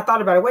 but then I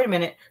thought about it. Wait a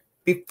minute,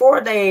 before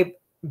they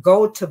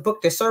go to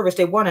book the service,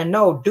 they want to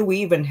know, do we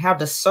even have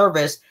the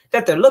service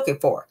that they're looking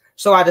for?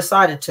 So I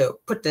decided to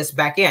put this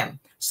back in.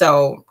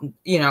 So,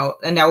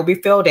 and that will be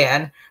filled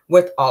in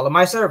with all of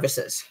my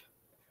services.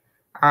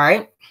 All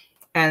right.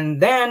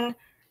 And then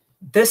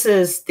this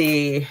is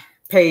the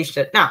page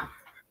now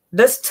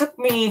this took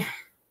me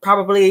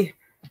probably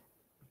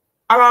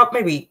about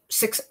maybe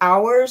 6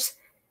 hours.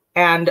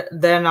 And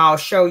then I'll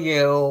show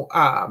you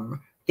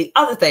the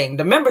other thing,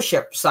 the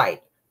membership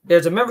site.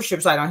 There's a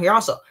membership site on here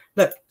also.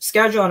 Look,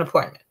 schedule an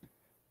appointment.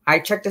 I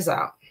check this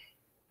out.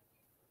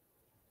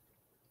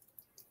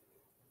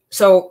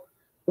 So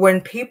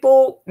when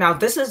people, now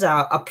this is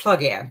a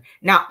plugin.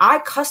 Now I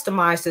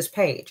customized this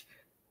page,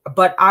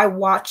 but I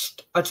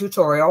watched a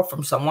tutorial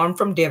from someone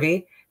from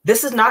Divi.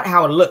 This is not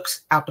how it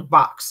looks out the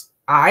box.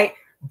 All right.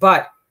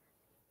 But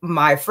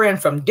my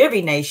friend from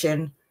Divi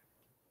Nation,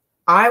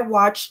 I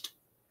was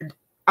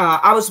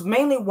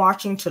mainly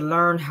watching to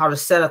learn how to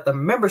set up the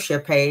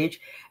membership page.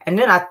 And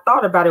then I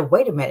thought about it.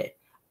 Wait a minute.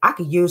 I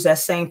could use that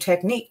same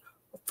technique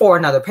for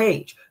another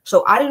page.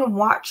 So I didn't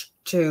watch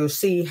to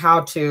see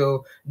how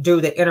to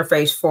do the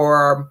interface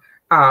for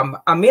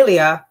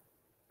Amelia.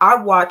 I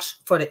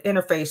watched for the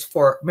interface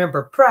for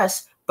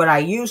MemberPress, but I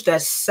used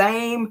that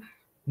same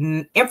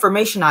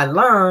information I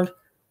learned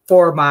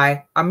for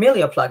my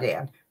Amelia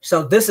plugin.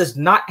 So this is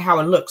not how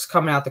it looks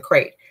coming out the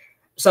crate.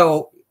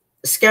 So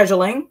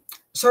scheduling,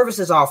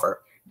 services offered.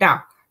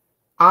 Now,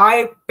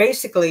 I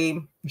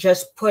basically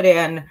just put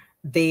in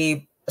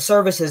the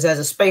services as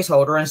a space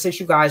holder. And since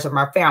you guys are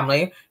my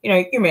family,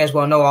 you may as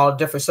well know all the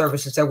different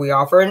services that we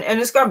offer. And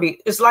it's going to be,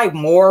 it's like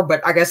more,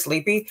 but I guess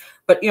sleepy.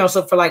 But,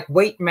 so for like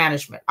weight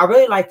management, I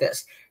really like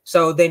this.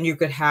 So then you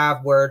could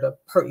have where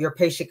your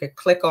patient could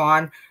click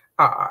on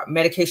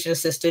medication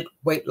assisted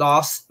weight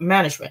loss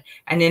management,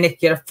 and then it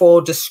get a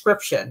full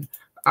description.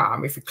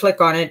 If you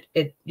click on it,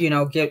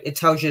 it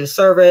tells you the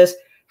service,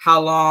 how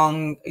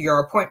long your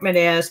appointment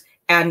is,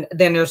 and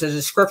then there's a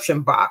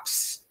description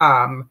box.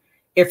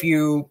 If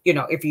you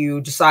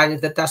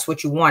decided that that's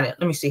what you wanted.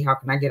 Let me see, how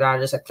can I get out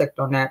of this? I clicked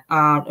on that.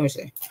 Let me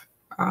see.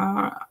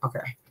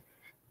 Okay.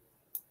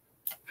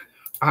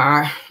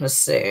 Let's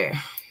see.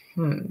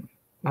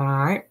 All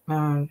right.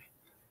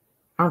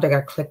 I don't think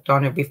I clicked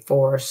on it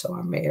before, so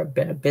I may have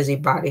been a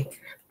busybody.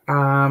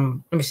 Let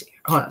me see.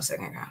 Hold on a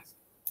second, guys.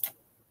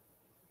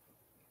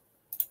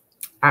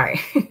 All right.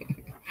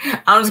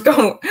 I'm just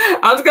gonna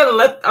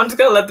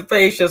let the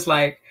page just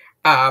like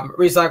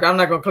recycle. I'm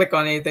not gonna click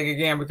on anything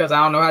again because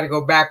I don't know how to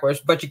go backwards,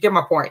 but you get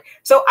my point.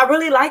 So I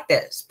really like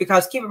this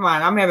because keep in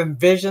mind, I'm having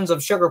visions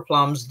of sugar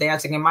plums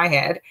dancing in my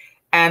head,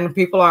 and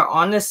people are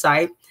on this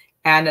site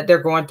and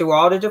they're going through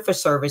all the different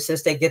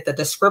services. They get the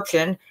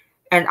description,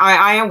 and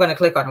I am going to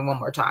click on it one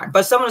more time.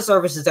 But some of the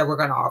services that we're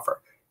going to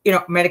offer,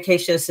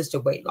 medication assisted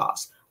weight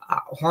loss,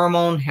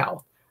 hormone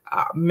health,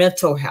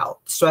 mental health,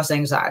 stress,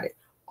 anxiety,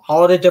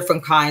 all the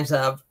different kinds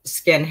of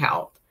skin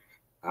health,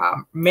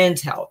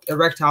 men's health,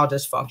 erectile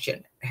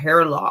dysfunction,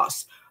 hair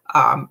loss,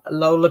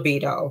 low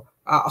libido,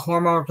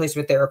 hormone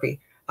replacement therapy,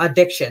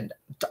 addiction,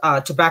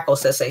 tobacco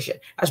cessation.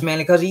 That's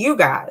mainly because of you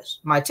guys,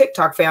 my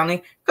TikTok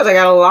family, because I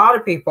got a lot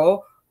of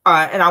people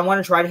and I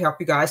want to try to help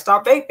you guys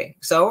stop vaping.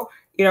 So,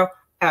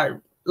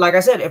 like I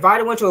said, if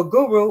I went to a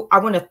guru, I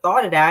wouldn't have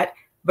thought of that.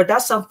 But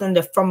that's something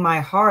that from my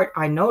heart,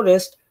 I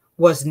noticed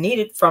was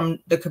needed from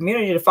the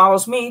community that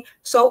follows me.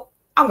 So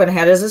I'm going to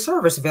have it as a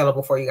service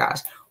available for you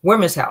guys.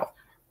 Women's health,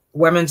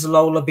 women's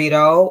low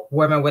libido,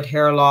 women with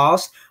hair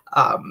loss,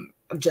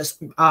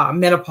 just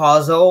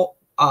menopausal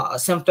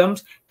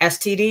symptoms,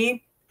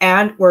 STD,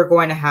 and we're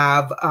going to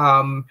have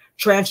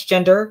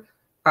transgender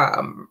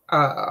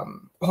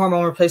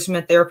hormone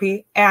replacement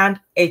therapy and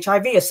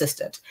HIV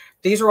assistance.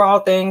 These are all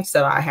things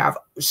that I have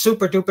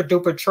super duper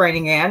duper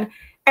training in,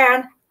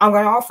 and I'm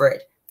going to offer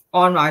it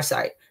on my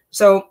site.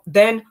 So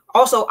then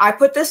also I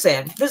put this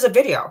in. This is a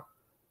video.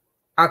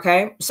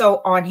 Okay.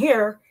 So on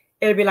here,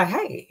 it'll be like,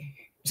 hey,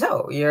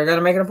 so you're going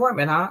to make an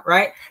appointment, huh?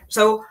 Right.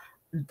 So,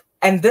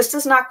 and this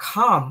does not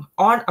come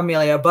on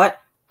Amelia,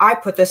 but I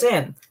put this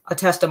in a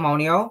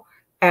testimonial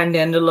and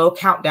then the little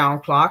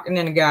countdown clock and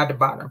then the guy at the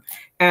bottom.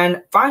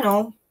 And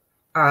final,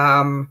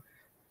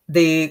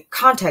 the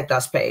contact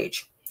us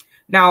page.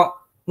 Now,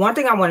 one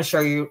thing I want to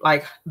show you,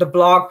 like the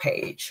blog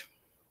page.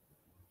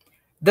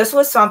 This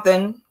was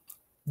something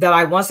that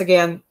I once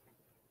again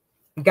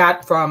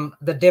got from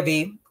the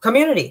Divi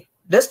community.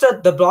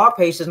 The blog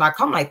page does not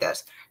come like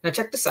this. Now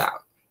check this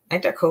out.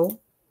 Ain't that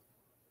cool?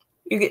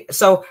 You get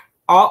so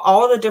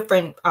all the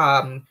different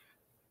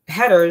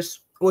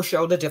headers will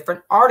show the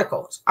different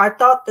articles. I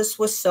thought this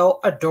was so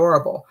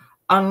adorable,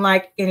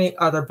 unlike any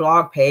other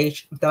blog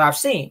page that I've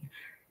seen.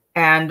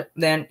 And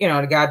then,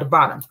 the guy at the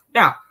bottom.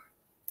 Now,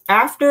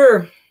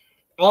 after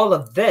all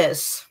of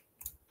this,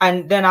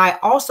 and then I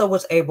also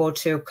was able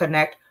to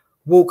connect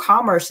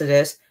WooCommerce to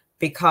this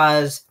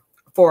because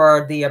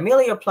for the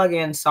Amelia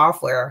plugin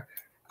software,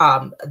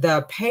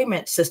 the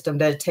payment system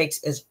that it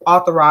takes is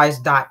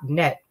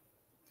authorized.net.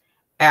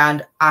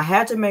 And I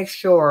had to make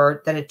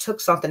sure that it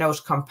took something that was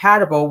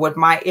compatible with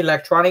my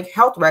electronic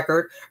health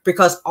record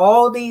because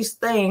all these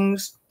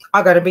things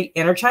are going to be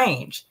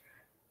interchanged.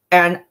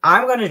 And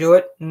I'm going to do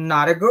it,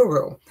 not a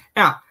guru.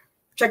 Now,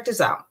 check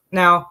this out.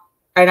 Now,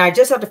 and I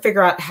just have to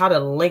figure out how to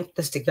link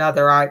this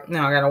together. I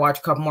got to watch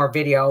a couple more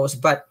videos.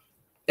 But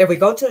if we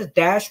go to the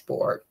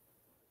dashboard,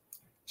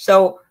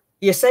 so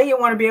you say you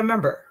want to be a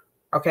member,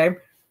 okay?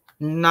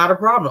 Not a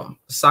problem.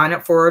 Sign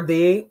up for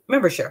the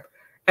membership.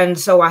 And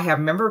so I have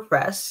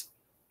MemberPress,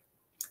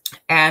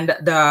 and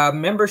the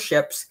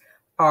memberships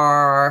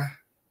are,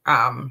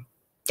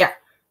 yeah,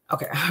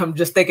 okay. I'm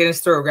just thinking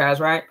this through, guys,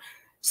 right?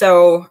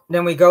 So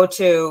then we go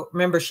to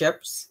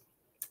memberships,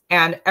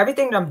 and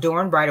everything that I'm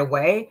doing right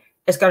away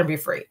is going to be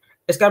free.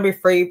 It's going to be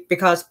free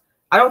because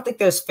I don't think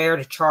that it's fair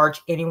to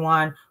charge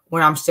anyone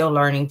when I'm still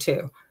learning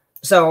too.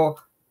 So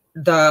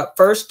the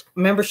first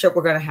membership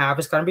we're going to have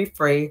is going to be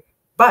free,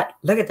 but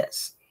look at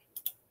this.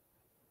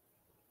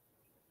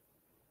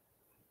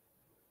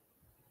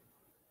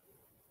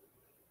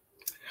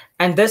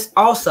 And this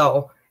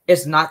also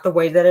is not the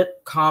way that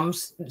it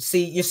comes.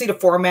 See, you see the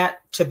format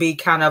to be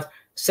kind of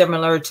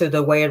similar to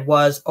the way it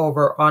was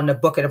over on the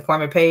book and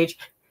appointment page.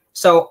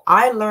 So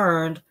I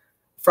learned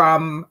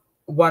from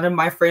one of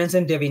my friends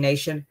in Divi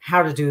Nation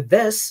how to do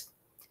this.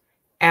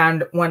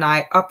 And when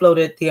I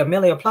uploaded the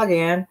Amelia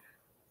plugin,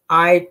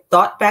 I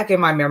thought back in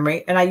my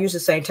memory and I used the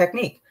same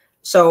technique.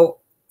 So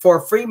for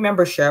a free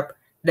membership,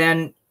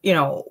 then,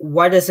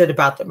 what is it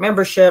about the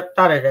membership?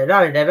 Da, da, da,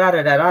 da, da, da,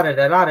 da, da, da,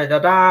 da, da, da, da,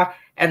 da.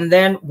 And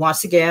then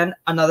once again,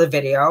 another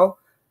video,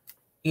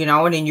 you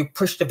know, and then you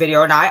push the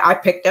video, and I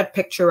picked that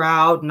picture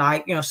out, and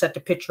I, you know, set the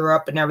picture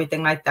up and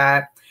everything like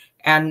that.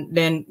 And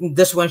then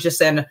this one's just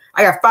saying,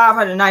 I got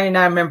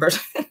 599 members.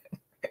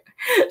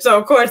 So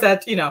of course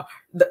that's, you know,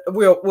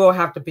 we'll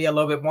have to be a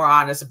little bit more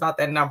honest about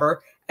that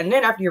number. And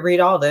then after you read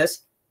all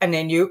this, and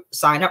then you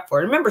sign up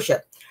for the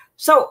membership.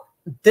 So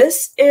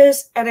this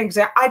is an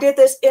example. I did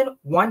this in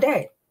one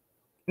day.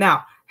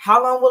 Now,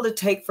 how long will it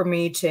take for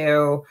me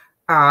to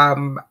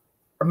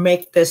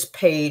make this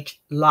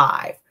page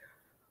live?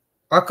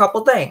 A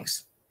couple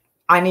things.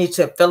 I need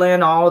to fill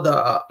in all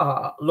the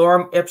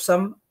lorem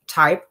ipsum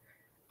type.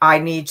 I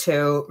need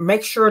to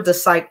make sure the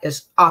site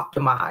is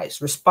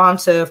optimized,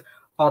 responsive,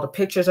 all the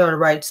pictures are the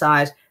right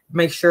size,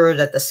 make sure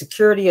that the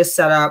security is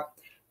set up,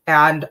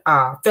 and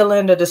fill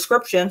in the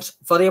descriptions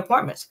for the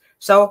appointments.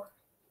 So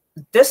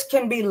this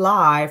can be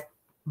live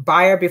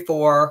by or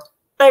before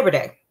Labor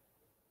Day.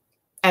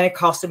 And it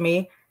costed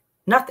me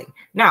nothing.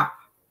 Now,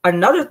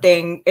 another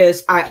thing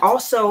is I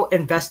also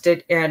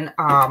invested in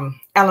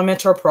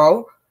Elementor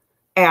Pro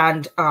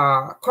and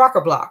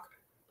Crocker Block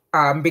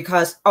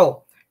because,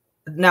 oh,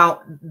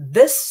 now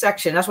this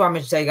section, that's what I'm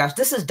going to tell you guys,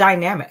 this is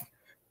dynamic.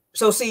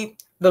 So see,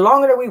 the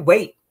longer that we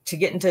wait to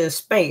get into this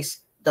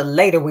space, the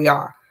later we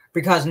are,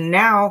 because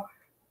now,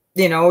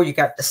 you know, you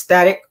got the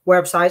static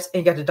websites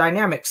and you got the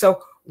dynamic.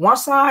 So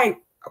once I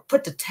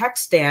put the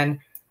text in,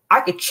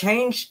 I could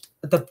change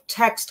the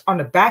text on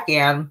the back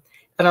end,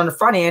 and on the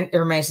front end, it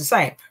remains the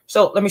same.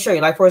 So let me show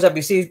you, like, for example,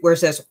 you see where it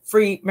says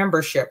free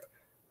membership,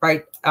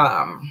 right?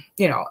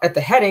 You know, at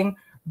the heading,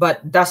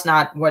 but that's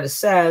not what it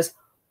says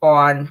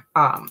on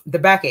the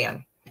back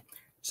end.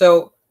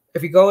 So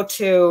if you go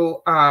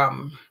to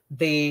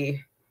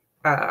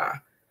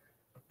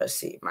let's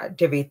see, my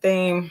Divi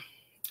theme.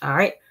 All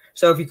right.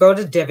 So if you go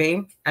to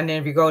Divi, and then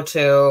if you go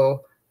to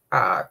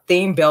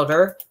theme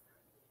builder,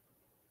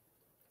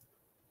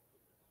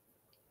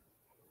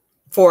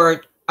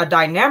 for a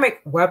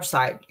dynamic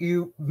website,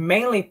 you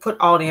mainly put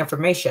all the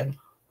information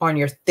on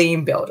your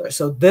theme builder.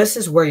 So this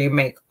is where you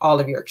make all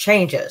of your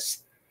changes.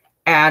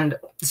 And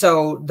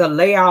so the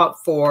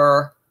layout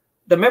for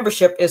the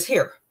membership is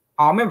here,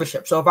 all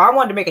membership. So if I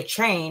wanted to make a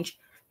change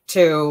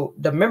to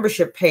the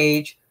membership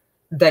page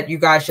that you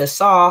guys just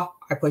saw,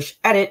 I push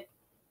edit.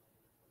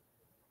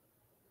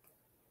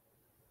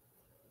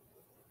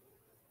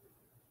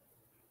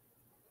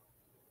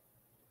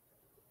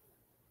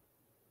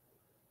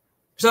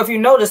 So if you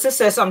notice, this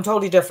says something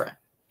totally different.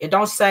 It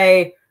don't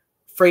say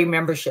free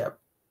membership,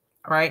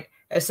 right?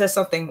 It says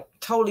something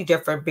totally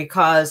different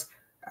because,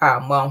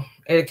 well,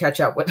 it'll catch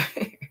up with.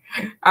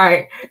 All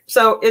right.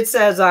 So it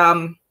says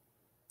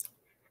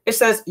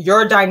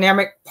your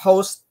dynamic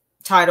post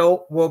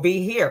title will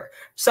be here.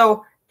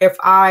 So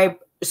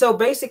so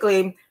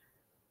basically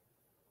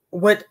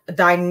with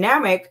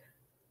dynamic,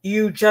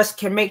 you just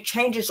can make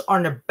changes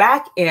on the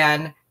back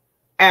end.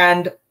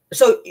 And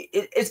so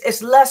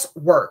it's less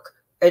work.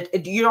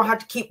 You don't have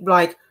to keep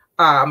like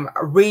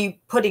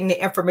re-putting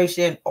the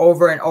information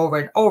over and over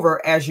and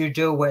over as you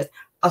do with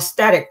a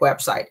static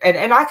website.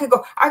 And I could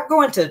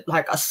go into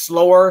like a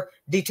slower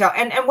detail.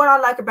 And what I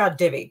like about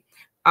Divi,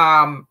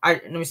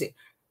 let me see.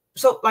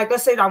 So like,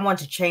 let's say I want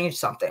to change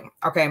something.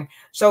 Okay.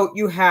 So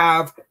you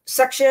have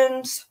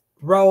sections,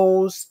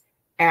 rows,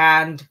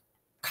 and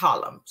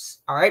columns.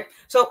 All right.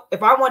 So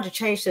if I want to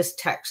change this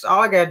text,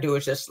 all I got to do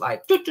is just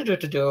like,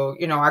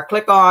 you know, I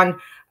click on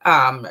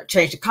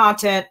change the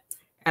content.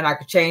 And I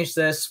could change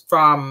this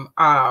from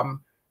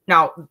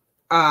now.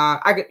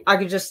 I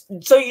could just,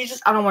 so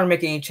I don't want to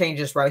make any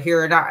changes right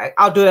here, and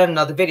I'll do that in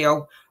another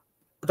video.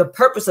 The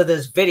purpose of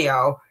this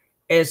video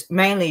is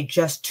mainly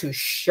just to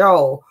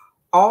show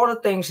all the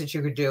things that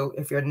you could do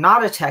if you're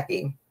not a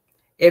techie,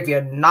 if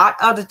you're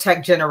not of the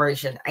tech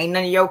generation, ain't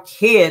none of your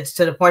kids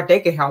to the point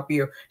they can help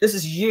you. This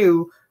is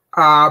you,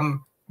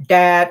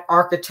 dad,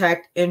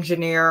 architect,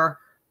 engineer,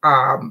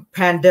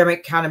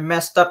 pandemic kind of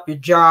messed up your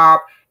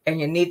job, and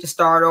you need to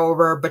start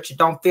over, but you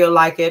don't feel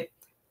like it,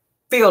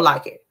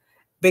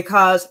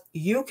 because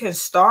you can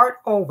start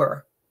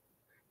over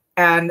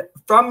and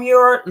from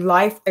your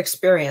life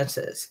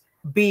experiences,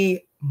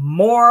 be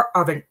more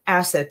of an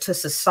asset to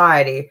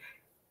society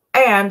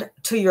and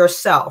to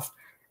yourself.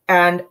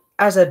 And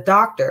as a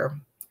doctor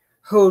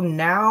who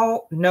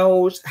now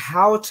knows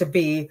how to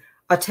be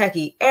a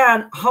techie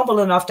and humble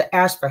enough to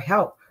ask for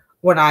help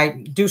when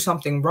I do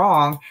something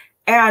wrong,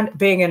 and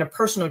being in a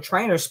personal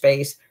trainer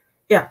space,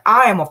 yeah,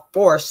 I am a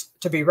force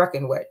to be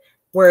reckoned with.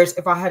 Whereas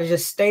if I had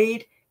just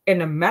stayed in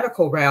the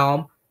medical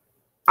realm,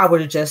 I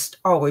would have just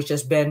always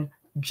just been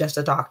just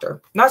a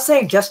doctor. Not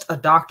saying just a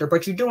doctor,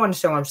 but you do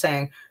understand what I'm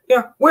saying. You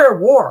know, we're at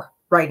war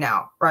right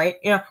now, right?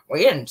 You know, we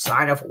didn't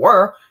sign up for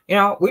war. You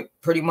know, we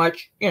pretty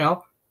much, you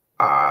know,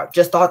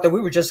 just thought that we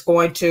were just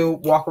going to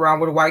walk around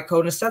with a white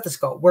coat and a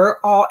stethoscope.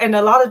 And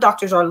a lot of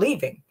doctors are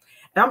leaving.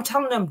 And I'm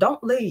telling them,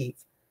 don't leave.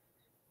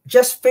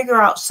 Just figure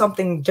out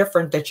something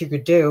different that you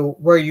could do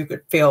where you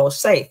could feel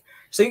safe.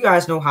 So you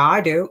guys know how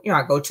I do. You know,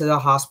 I go to the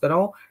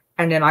hospital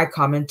and then I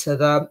come into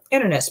the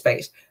internet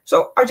space.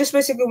 So I just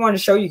basically want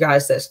to show you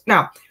guys this.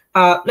 Now,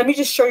 let me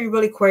just show you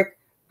really quick.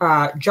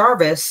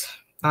 Jarvis.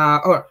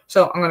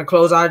 So I'm going to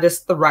close out of this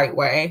the right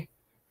way.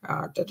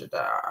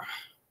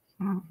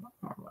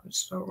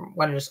 So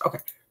what is okay?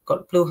 Go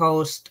to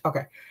Bluehost.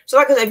 Okay. So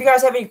like I said, if you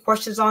guys have any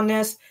questions on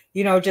this,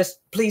 just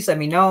please let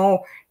me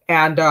know.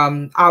 And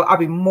I'll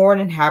be more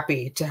than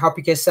happy to help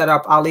you get set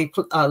up. I'll leave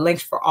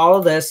links for all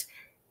of this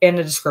in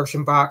the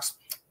description box.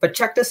 But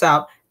check this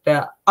out.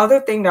 The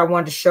other thing that I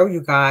wanted to show you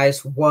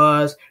guys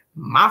was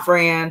my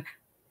friend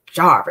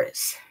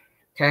Jarvis.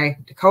 Okay.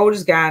 The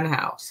coldest guy in the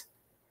house.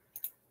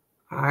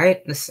 All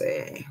right. Let's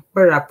see.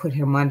 Where did I put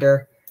him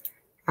under?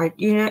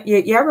 You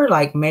ever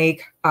like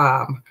make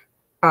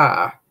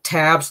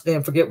tabs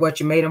then forget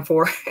what you made them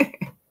for?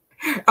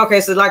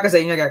 Okay. So like I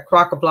said, you got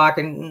Crock-a-Block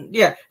and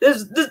yeah,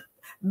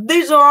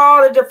 these are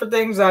all the different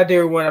things I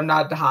do when I'm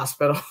not at the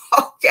hospital.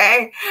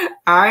 Okay.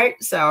 All right.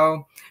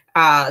 So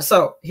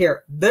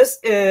here, this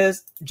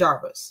is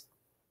Jarvis.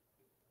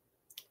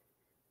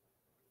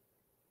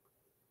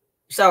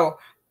 So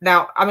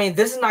now, I mean,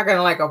 this is not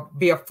going to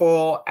be a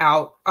full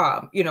out,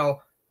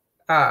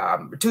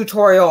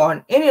 tutorial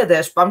on any of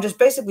this, but I'm just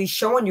basically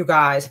showing you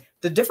guys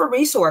the different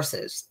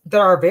resources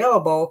that are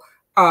available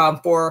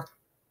for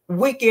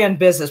weekend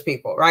business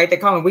people, right? They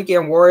call them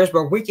weekend warriors,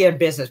 but weekend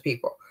business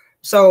people.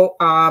 So,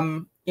 let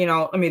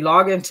me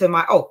log into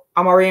my,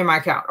 I'm already in my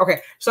account.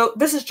 Okay. So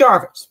this is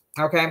Jarvis.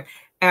 Okay.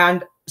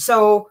 And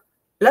so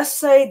let's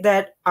say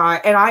that,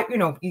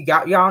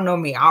 y'all know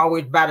me. I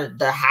always buy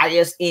the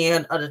highest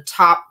end of the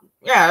top.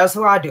 Yeah, that's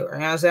what I do.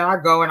 And I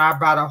go and I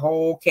buy the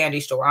whole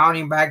candy store. I don't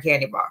even buy a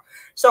candy bar.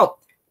 So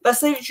let's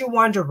say that you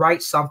wanted to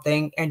write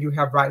something and you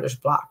have writer's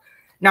block.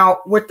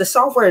 Now, with the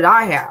software that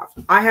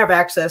I have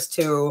access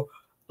to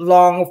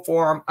long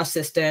form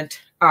assistant,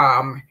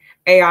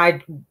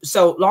 AI.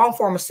 So long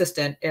form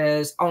assistant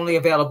is only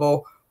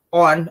available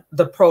on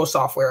the pro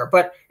software.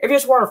 But if you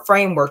just want a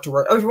framework to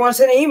work, or if you want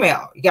to send an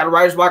email, you got a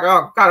writer's block.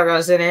 Oh, God, I got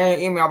to send an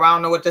email, but I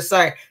don't know what to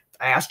say.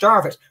 Ask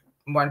Jarvis.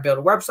 You want to build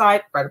a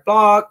website, write a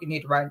blog, you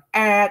need to write an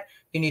ad,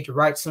 you need to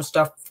write some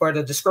stuff for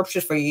the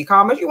descriptions for your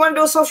e-commerce, you want to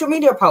do a social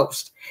media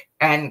post,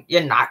 and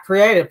you're not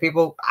creative.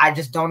 I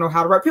just don't know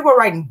how to write. People are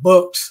writing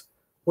books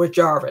with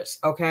Jarvis,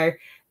 okay?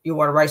 You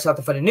want to write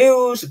something for the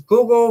news,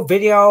 Google,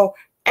 video,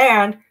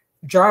 and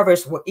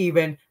Jarvis will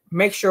even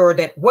make sure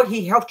that what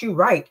he helped you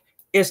write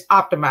is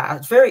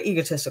optimized. Very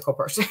egotistical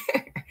person.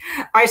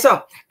 All right,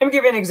 so let me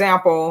give you an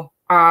example.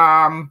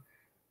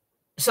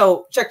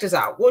 So check this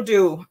out. We'll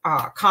do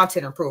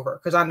content improver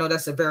because I know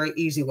that's a very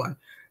easy one.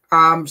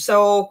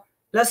 So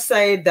let's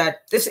say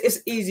that this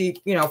is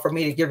easy, for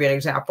me to give you an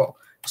example.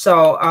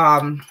 So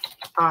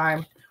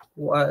I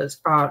was,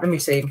 let me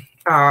see.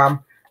 Yeah,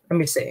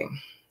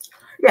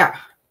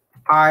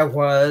 I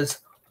was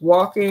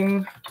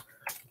walking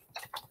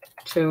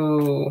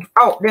to,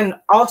 then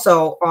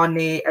also on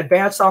the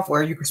advanced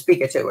software, you can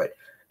speak it to it.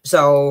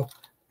 So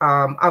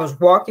I was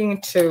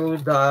walking to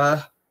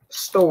the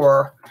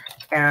store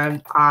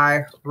and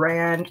I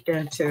ran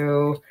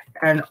into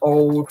an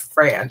old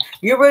friend.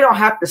 You really don't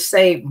have to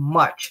say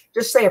much.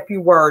 Just say a few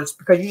words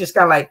because you just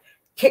got like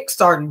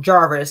kickstarting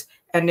Jarvis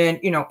and then,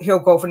 he'll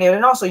go from there.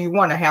 And also you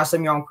want to have some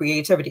of your own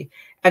creativity.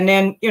 And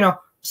then,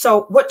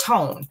 so what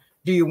tone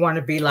do you want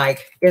to be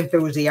like?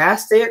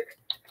 Enthusiastic?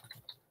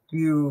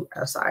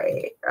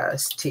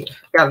 U-S-I-A-S-T.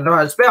 Got to know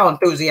how to spell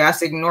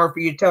enthusiastic in order for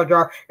you to tell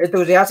Jarvis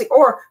enthusiastic.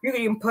 Or you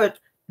can even put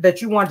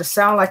that you want to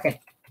sound like an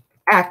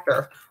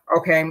actor.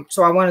 Okay,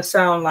 so I want to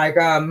sound like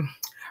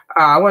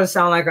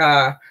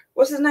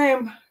what's his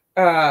name?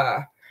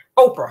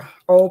 Oprah.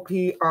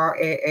 O-P-R-A-H-W-H.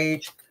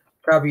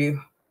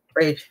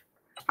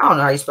 I don't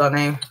know how you spell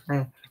name.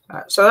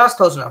 So that's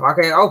close enough.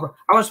 Okay, Oprah.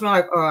 I want to smell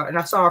like and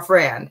I saw a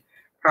friend.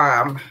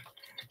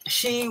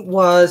 She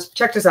was,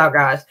 check this out,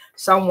 guys,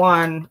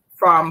 someone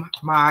from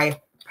my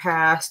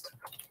past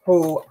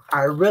who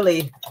I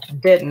really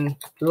didn't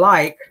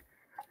like,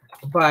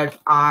 but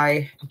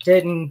I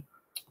didn't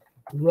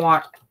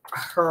want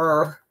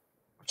her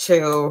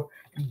to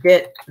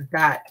get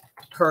that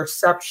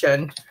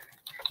perception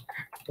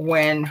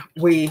when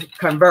we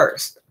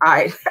conversed.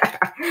 So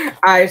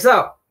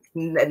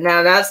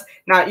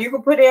now you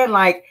can put in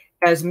like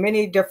as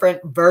many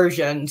different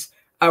versions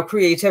of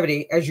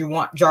creativity as you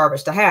want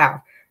Jarvis to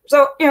have.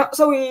 So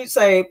so we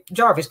say,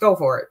 Jarvis, go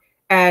for it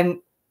and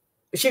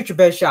shoot your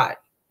best shot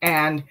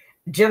and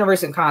generate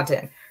some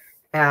content.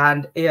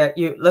 And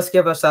let's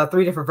give us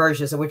 3 different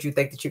versions of what you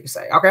think that you can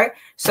say. Okay.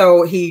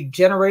 So he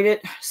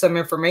generated some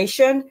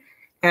information,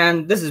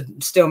 and this is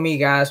still me,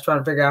 guys, trying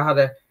to figure out how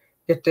to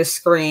get this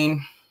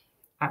screen.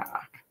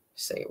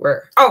 See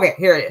where. Okay,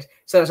 here it is.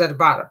 So it's at the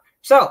bottom.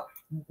 So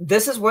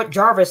this is what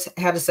Jarvis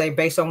had to say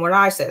based on what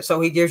I said.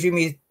 So he gives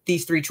me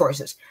these 3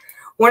 choices.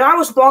 When I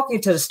was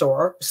walking to the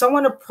store,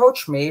 someone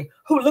approached me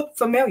who looked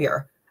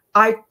familiar.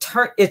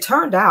 It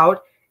turned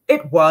out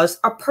it was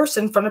a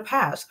person from the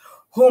past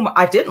whom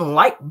I didn't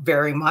like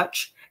very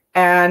much,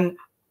 and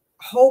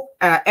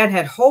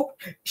had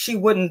hoped she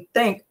wouldn't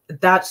think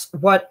that's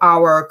what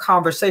our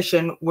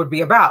conversation would be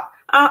about.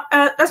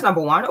 That's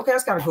number one. Okay,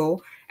 that's kind of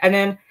cool. And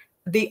then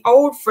the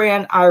old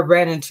friend I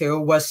ran into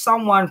was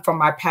someone from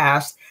my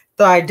past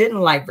that I didn't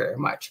like very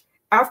much.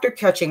 After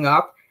catching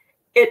up,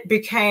 it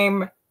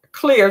became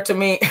clear to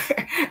me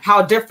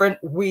how different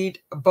we'd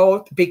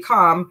both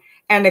become,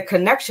 and the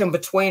connection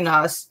between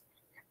us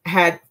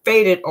had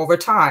faded over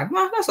time.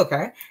 Well, that's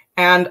okay.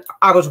 And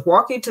I was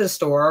walking to the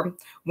store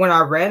when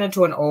I ran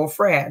into an old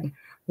friend.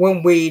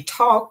 When we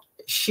talked,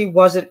 she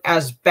wasn't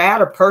as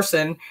bad a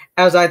person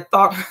as I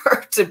thought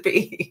her to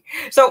be.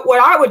 So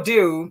what I would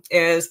do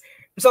is,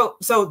 so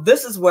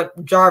this is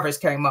what Jarvis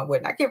came up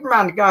with. I keep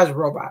reminding the guy's a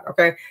robot,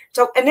 okay?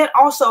 So, and then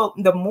also,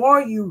 the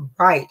more you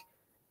write,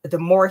 the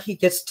more he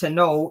gets to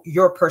know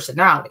your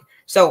personality.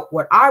 So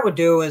what I would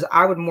do is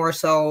I would more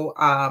so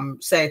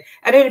say,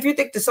 and then if you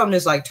think that something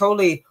is like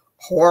totally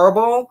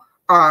horrible,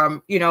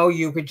 you know,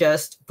 you could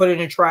just put it in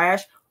the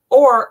trash.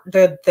 Or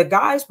the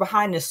guys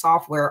behind this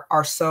software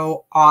are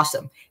so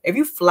awesome. If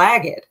you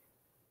flag it,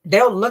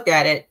 they'll look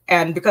at it.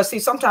 And because, see,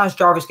 sometimes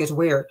Jarvis gets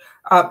weird.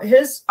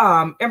 His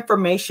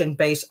information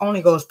base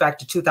only goes back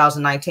to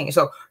 2019.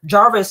 So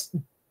Jarvis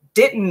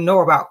didn't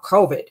know about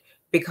COVID,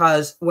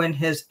 because when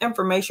his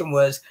information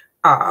was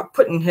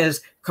put in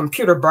his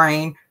computer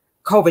brain,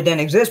 COVID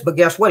didn't exist. But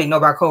guess what? He knows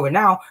about COVID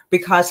now,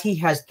 because he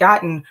has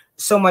gotten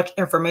so much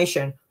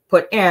information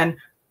put in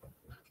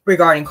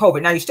regarding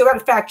COVID. Now, you still got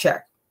to fact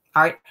check.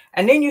 All right.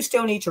 And then you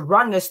still need to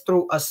run this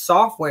through a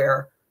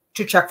software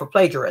to check for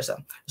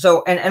plagiarism.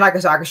 So, and like I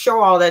said, I can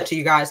show all that to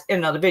you guys in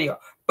another video.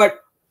 But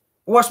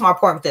what's my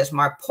point with this?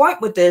 My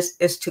point with this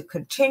is to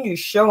continue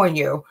showing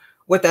you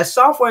with that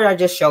software I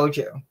just showed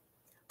you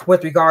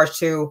with regards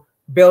to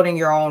building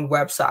your own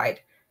website,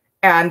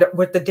 and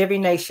with the Divi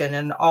Nation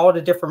and all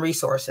the different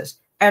resources,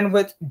 and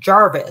with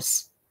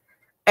Jarvis.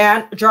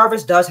 And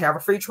Jarvis does have a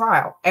free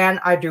trial, and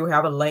I do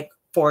have a link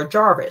for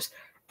Jarvis.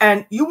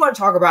 And you want to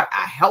talk about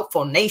a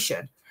helpful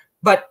nation,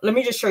 but let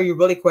me just show you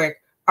really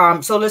quick.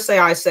 So let's say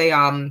I say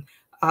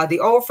the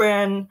old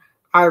friend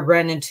I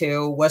ran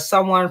into was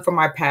someone from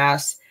my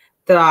past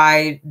that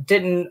I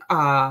didn't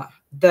like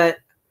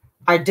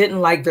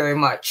very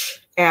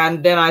much.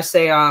 And then I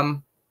say,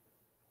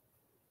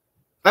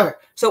 okay,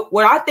 so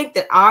what I think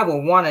that I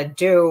will want to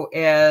do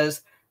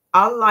is,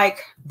 I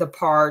like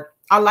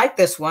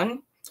this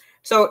one.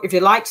 So if you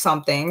like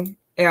something,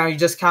 you know, you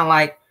just kind of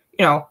like,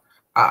 you know,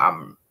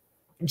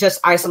 just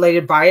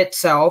isolated by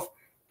itself.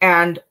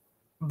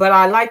 But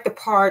I like the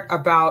part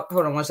about,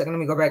 hold on one second, let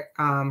me go back.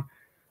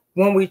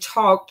 When we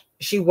talked,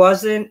 she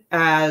wasn't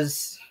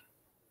as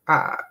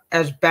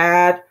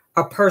bad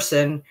a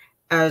person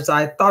as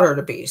I thought her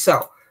to be.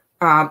 So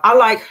I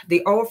like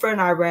the old friend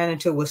I ran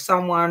into was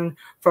someone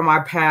from my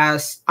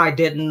past I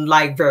didn't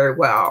like very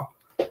well.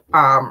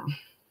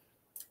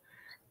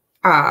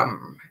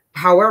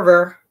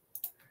 However,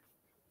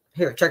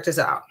 here, check this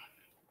out.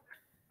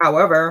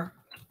 However,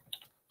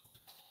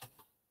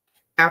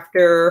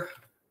 after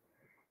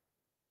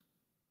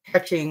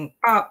catching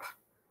up,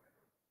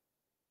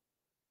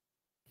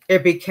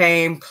 it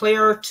became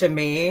clear to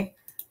me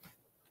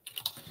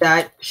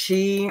that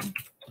she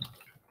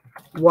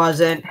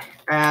wasn't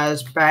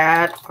as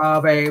bad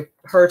of a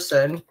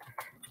person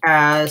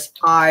as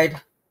I'd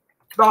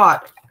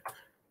thought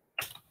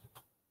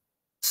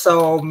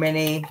so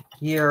many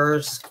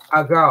years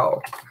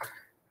ago.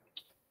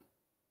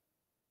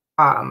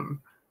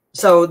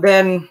 So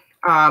then,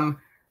 let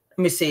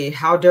me see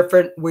how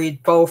different we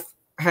both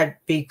had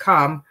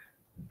become.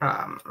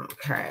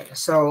 Okay,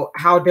 so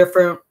how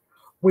different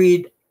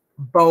we'd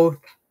both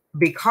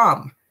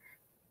become.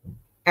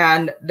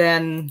 And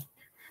then,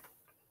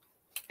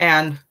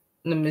 and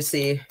let me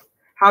see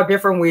how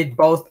different we'd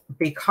both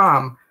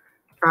become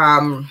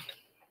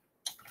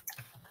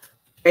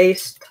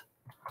based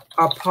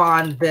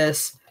upon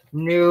this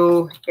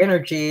new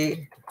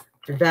energy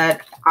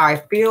that I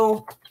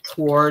feel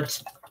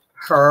towards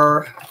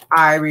her.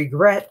 I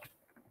regret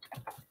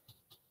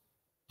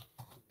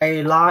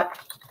a lot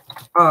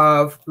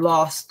of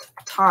lost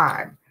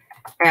time.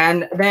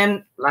 And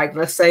then, like,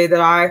 let's say that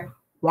I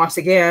once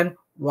again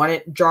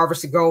wanted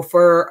Jarvis to go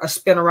for a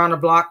spin around the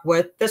block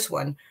with this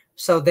one.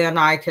 So then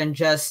I can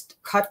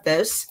just cut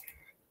this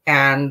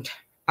and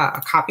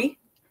copy,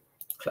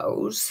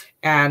 close,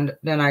 and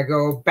then I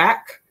go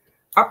back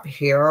up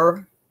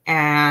here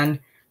and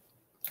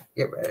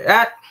get rid of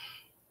that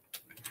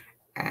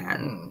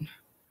and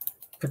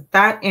put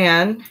that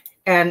in.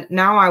 And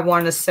now I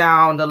want to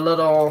sound a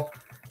little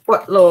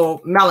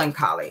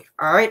melancholy.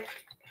 All right.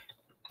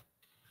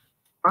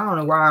 I don't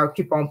know why I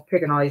keep on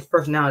picking all these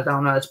personalities. I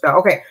don't know how to spell.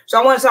 Okay. So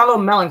I want to sound a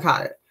little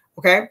melancholy.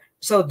 Okay.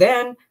 So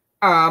then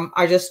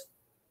I just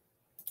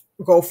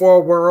go for a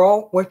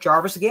whirl with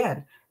Jarvis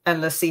again, and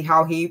let's see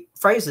how he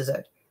phrases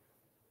it.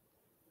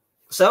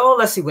 So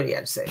let's see what he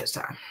had to say this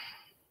time.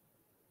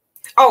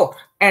 Oh,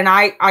 and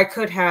I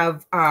could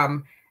have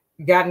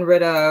gotten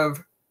rid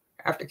of,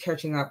 after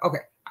catching up. Okay.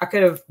 I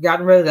could have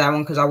gotten rid of that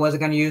one because I wasn't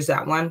going to use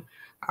that one.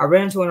 I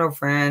ran into an old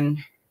friend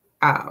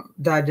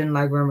that I didn't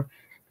like. Remember,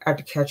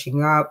 after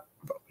catching up,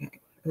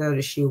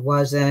 she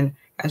wasn't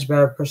as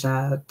bad a person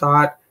as I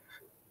thought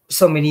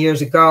so many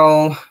years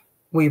ago.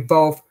 We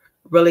both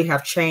really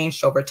have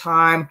changed over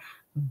time.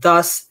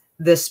 Thus,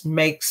 this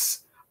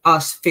makes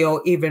us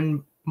feel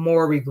even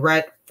more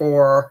regret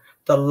for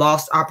the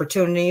lost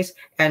opportunities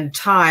and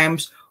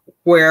times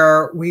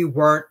where we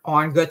weren't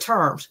on good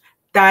terms.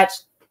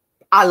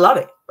 I love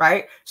it,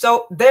 right?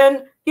 So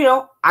then,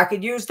 I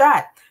could use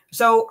that.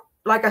 So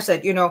like I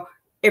said,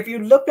 if you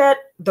look at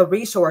the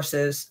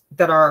resources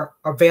that are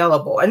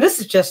available, and this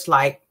is just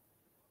like,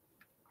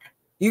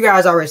 you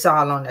guys already saw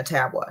how long that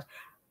tab was.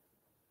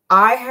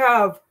 I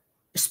have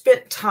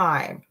spent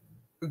time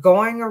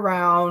going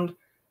around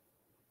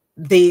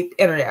the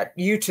internet,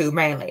 YouTube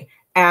mainly,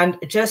 and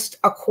just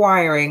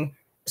acquiring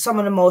some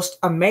of the most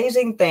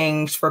amazing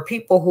things for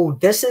people who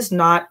this is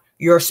not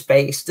your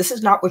space. This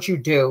is not what you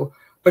do,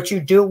 but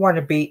you do want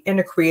to be in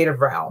the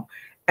creative realm.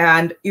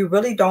 And you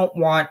really don't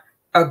want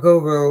a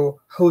guru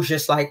who's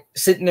just like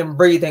sitting and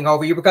breathing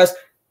over you, because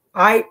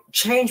I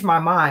changed my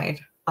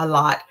mind a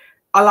lot.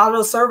 A lot of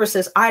those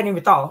services, I hadn't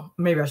even thought,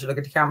 maybe I should look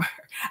at the camera.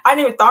 I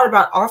hadn't even thought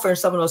about offering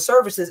some of those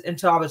services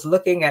until I was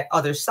looking at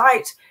other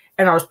sites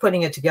and I was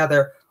putting it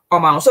together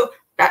on my own. So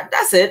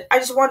that's it. I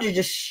just wanted to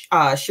just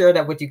share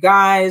that with you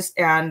guys.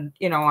 And,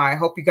 I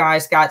hope you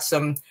guys got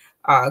some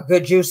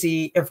good,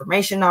 juicy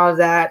information out of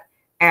that.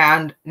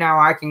 And now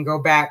I can go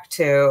back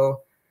to,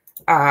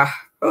 that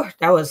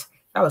was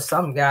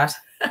something, guys.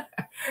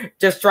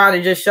 Just trying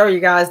to just show you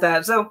guys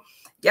that. So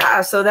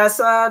yeah, so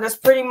that's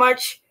pretty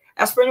much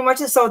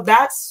it. So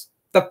that's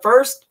the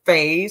first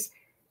phase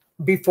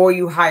before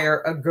you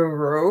hire a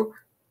guru.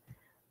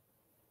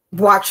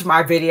 Watch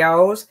my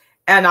videos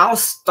and I'll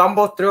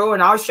stumble through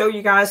and I'll show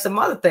you guys some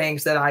other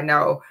things that I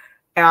know,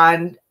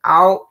 and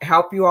I'll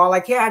help you all I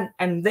can.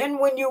 And then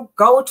when you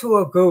go to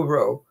a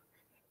guru,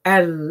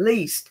 at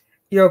least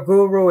your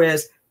guru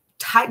is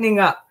tightening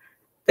up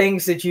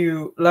things that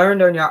you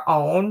learned on your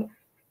own,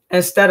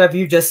 instead of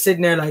you just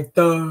sitting there like,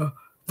 for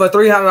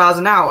 $300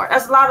 an hour.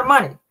 That's a lot of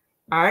money.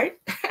 All right.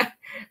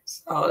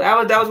 So that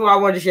was what I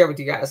wanted to share with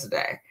you guys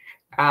today.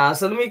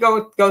 So let me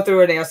go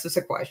through and answer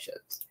some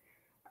questions.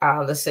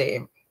 Let's see.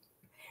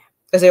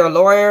 Is there a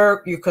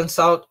lawyer you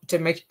consult to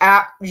make?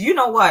 You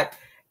know what?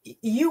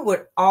 You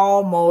would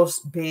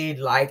almost be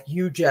like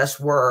you just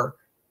were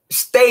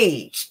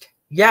staged.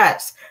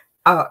 Yes.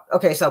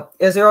 Okay. So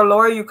is there a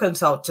lawyer you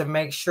consult to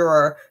make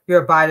sure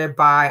you're abided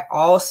by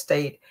all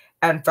state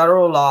and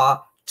federal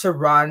law to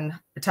run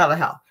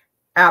telehealth?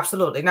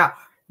 Absolutely. Now,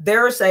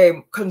 there's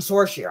a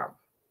consortium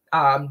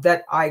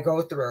that I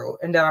go through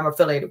and that I'm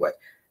affiliated with.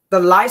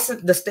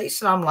 The states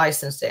that I'm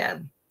licensed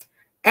in.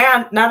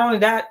 And not only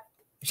that,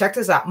 check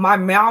this out, my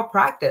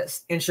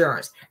malpractice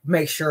insurance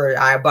makes sure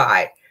I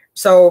abide.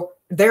 So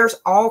there's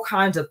all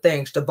kinds of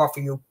things to buffer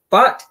you.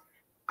 But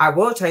I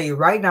will tell you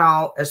right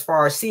now, as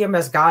far as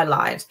CMS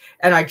guidelines,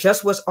 and I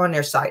just was on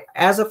their site,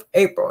 as of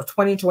April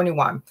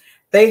 2021,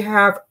 they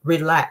have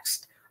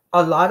relaxed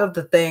a lot of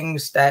the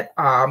things that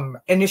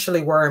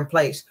initially were in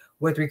place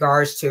with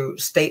regards to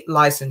state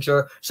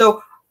licensure.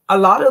 So a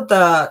lot of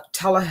the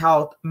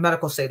telehealth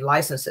medical state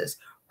licenses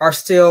are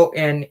still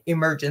in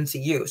emergency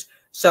use.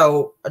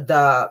 So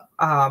the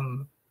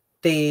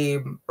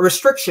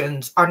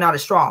restrictions are not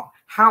as strong.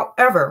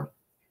 However,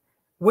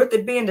 with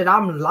it being that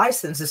I'm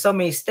licensed in so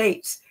many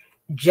states,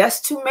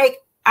 just to make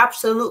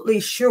absolutely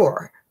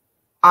sure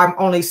I'm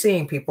only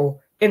seeing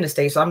people in the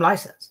states I'm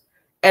licensed.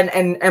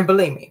 And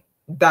believe me,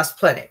 that's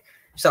plenty.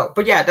 So,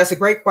 but yeah, that's a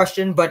great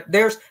question. But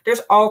there's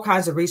all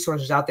kinds of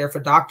resources out there for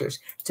doctors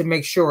to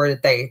make sure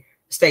that they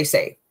stay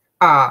safe.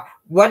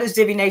 What is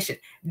Divi Nation?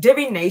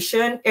 Divi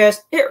Nation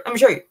is, here, let me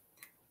show you.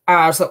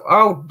 So,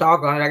 oh,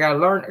 doggone it, I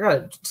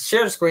gotta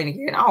share the screen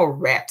again. Oh,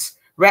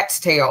 rat's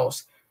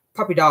tails,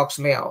 puppy dog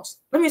smells.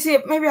 Let me see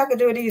if maybe I can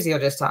do it easier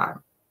this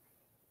time.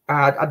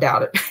 I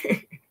doubt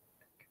it.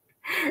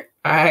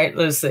 All right,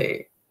 let's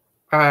see.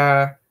 Hold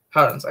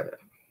on a second.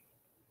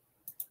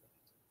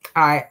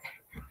 All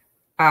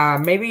right.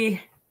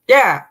 Maybe,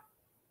 yeah.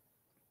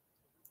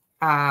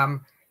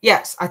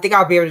 Yes, I think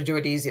I'll be able to do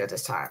it easier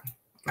this time.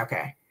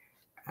 Okay.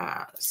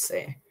 Let's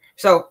see.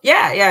 So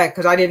yeah,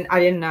 because I didn't,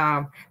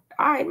 all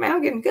right, man,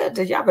 I'm getting good.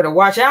 Y'all better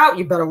watch out.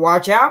 You better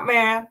watch out,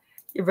 man.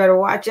 You better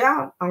watch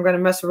out. I'm going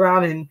to mess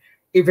around and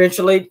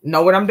eventually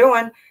know what I'm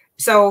doing.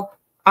 So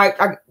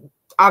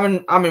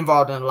I'm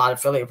involved in a lot of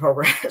affiliate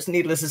programs,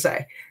 needless to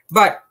say.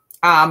 But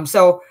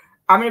so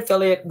I'm an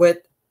affiliate with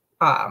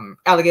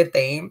Elegant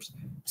Themes.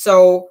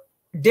 So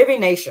Divi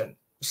Nation.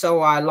 So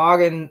I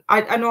log in.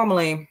 I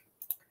normally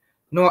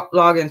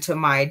log into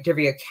my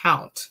Divi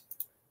account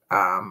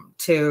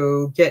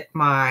to get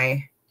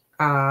my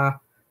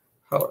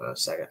hold on a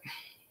second.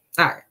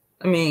 All right,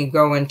 let me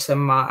go into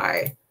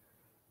my,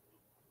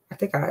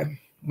 I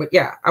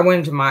went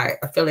into my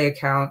affiliate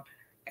account,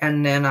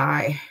 and then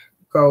I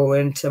go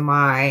into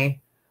my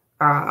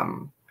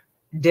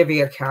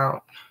Divi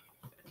account.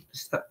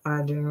 So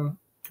I do,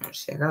 let's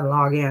see, I gotta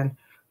log in.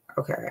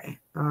 Okay.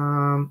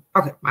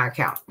 Okay, my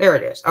account. There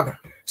it is. Okay.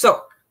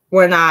 So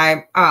when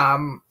I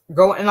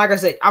go, and like I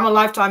said, I'm a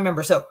lifetime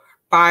member. So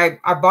I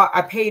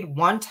paid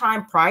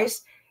one-time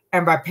price,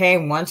 and by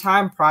paying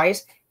one-time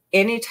price,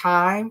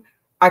 anytime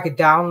I could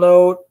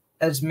download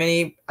as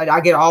many,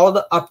 I get all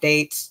the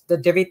updates, the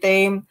Divi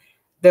theme.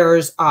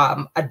 There's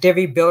a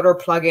Divi builder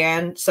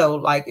plugin. So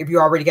like if you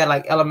already got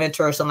like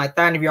Elementor or something like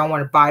that, and if you don't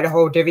want to buy the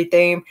whole Divi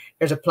theme,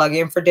 there's a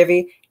plugin for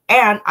Divi.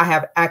 And I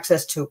have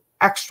access to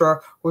Extra,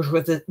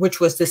 which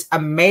was this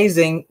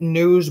amazing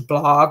news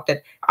blog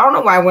that I don't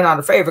know why I went out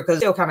of favor because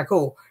it's still kind of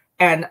cool.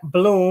 And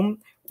Bloom,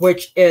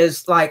 which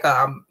is like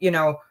you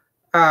know,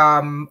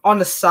 on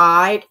the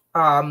side,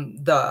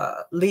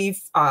 the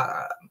leave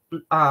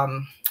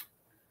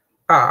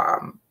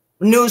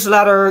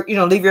newsletter, you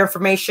know, leave your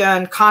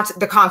information,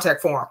 the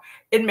contact form.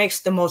 It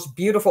makes the most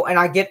beautiful, and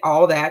I get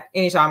all that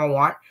anytime I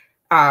want.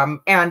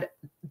 And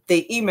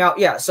the email,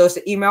 yeah, so it's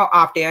the email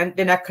opt-in,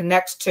 then that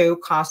connects to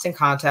Constant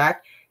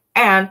Contact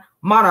and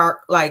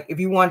Monarch. Like if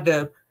you wanted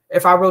to,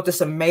 if I wrote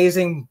this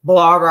amazing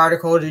blog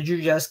article that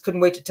you just couldn't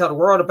wait to tell the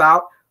world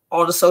about,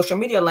 all the social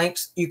media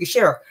links you can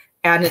share,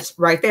 and it's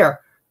right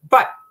there.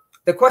 But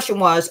the question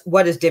was,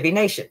 what is Divi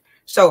Nation?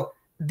 So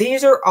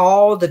these are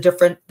all the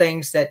different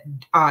things that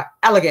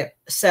Elegant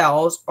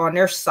sells on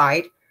their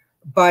site.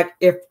 But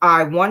if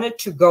I wanted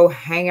to go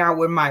hang out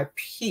with my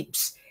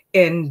peeps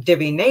in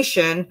Divi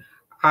Nation,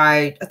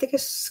 I think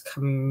it's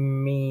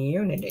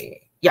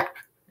community. Yeah,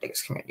 I think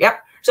it's community.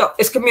 Yep. So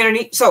it's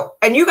community. So,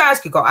 and you guys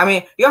could go. I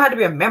mean, you don't have to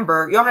be a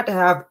member. You don't have to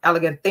have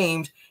Elegant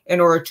themes in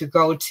order to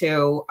go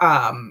to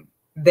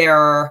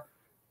their,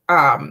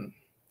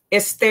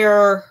 it's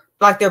their,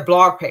 like their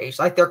blog page,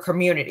 like their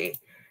community.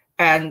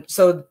 And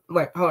so,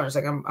 wait, hold on a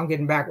second. I'm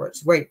getting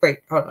backwards. Wait,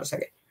 hold on a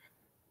second.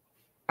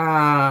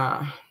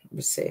 Let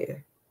me see.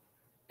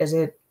 Is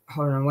it,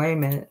 hold on, wait a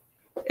minute.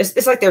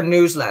 It's like their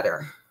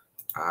newsletter.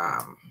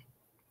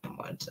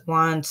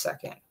 One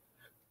second.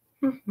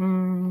 Okay,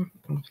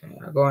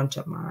 I go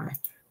into my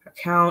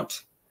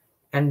account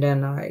and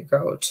then I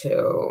go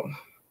to,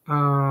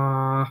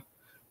 let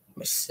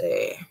me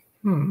see.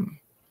 All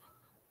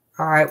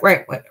right,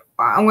 wait.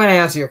 I'm going to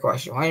answer your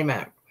question. Wait a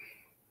minute.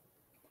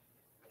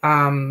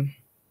 I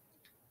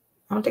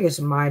don't think it's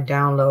my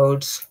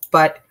downloads,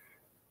 but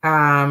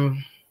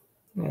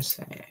let's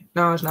see.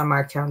 No, it's not my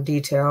account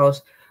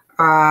details.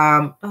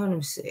 Let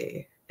me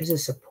see. Is it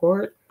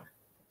support?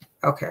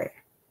 Okay.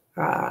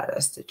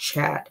 That's the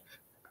chat.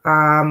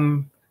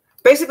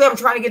 Basically I'm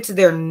trying to get to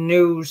their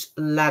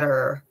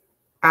newsletter.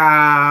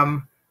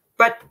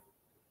 But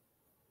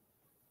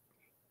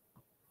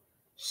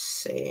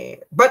see.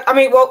 But I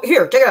mean, well,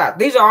 here, check it out.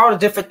 These are all the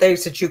different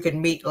things that you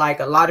can meet, like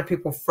a lot of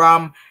people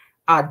from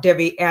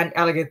Divi and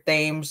Elegant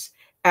Themes,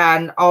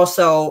 and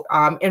also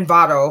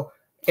Envato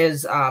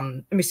is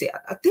let me see,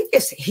 I think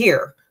it's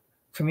here,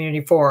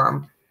 community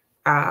forum.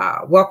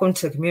 Welcome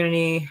to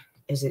community.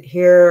 Is it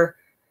here?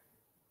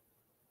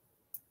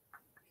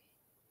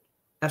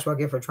 That's what I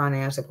get for trying to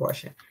answer the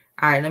question.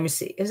 All right, let me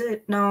see. Is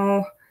it?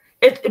 No.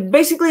 It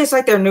basically, it's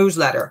like their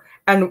newsletter.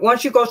 And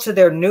once you go to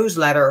their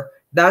newsletter,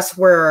 that's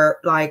where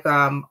like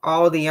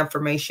all the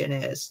information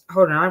is.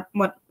 Hold on.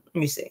 Let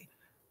me see.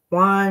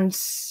 1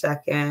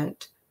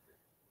 second.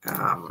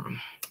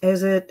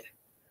 Is it?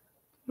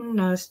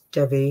 No, it's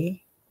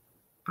Divi.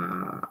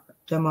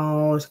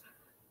 Demos,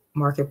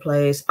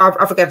 marketplace.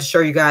 I forgot to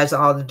show you guys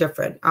all the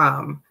different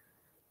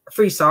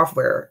free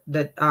software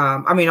that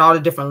I mean all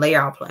the different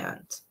layout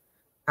plans.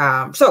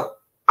 So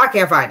I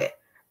can't find it,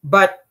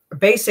 but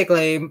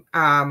basically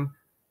I'll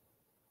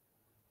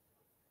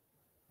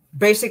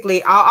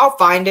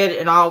find it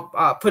and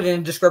I'll put it in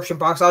the description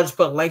box. I'll just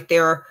put a link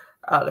there.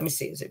 Let me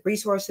see. Is it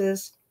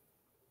resources?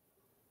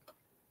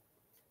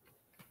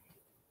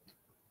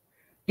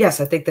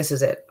 Yes, I think this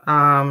is it.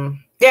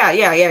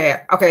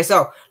 Yeah. Okay,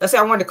 so let's say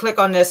I wanted to click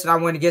on this and I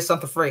want to get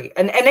something free.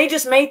 And they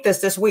just made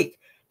this week.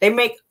 They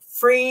make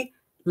free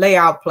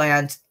layout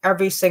plans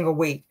every single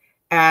week.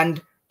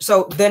 And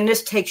so then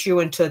this takes you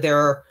into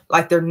their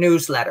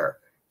newsletter.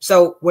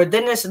 So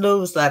within this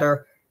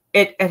newsletter,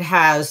 it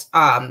has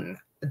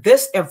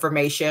this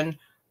information.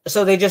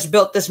 So they just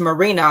built this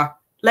marina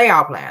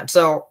layout plan.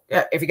 So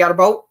if you got a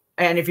boat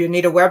and if you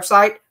need a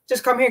website,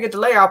 just come here and get the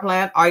layout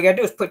plan. All you got to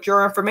do is put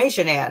your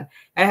information in.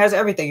 And it has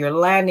everything, your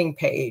landing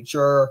page,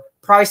 your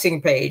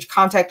pricing page,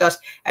 contact us.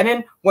 And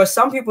then what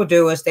some people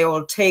do is they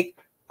will take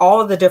all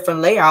of the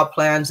different layout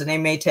plans and they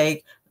may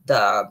take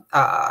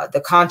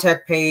the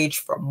contact page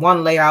from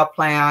one layout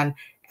plan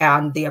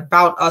and the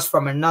about us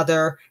from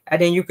another. And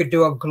then you could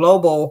do a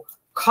global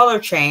color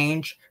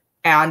change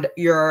and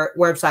your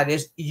website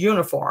is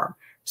uniform.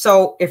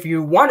 So if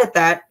you wanted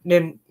that,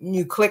 then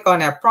you click on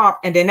that prompt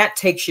and then that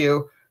takes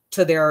you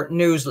to their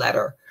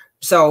newsletter.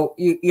 So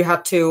you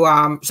have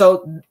to,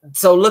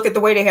 so look at the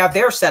way they have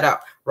their set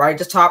up. Right at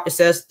the top, it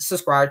says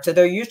subscribe to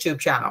their YouTube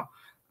channel.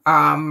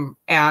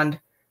 And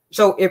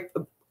so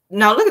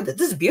now look at this,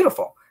 this is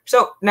beautiful.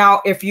 So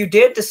now if you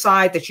did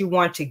decide that you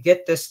want to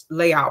get this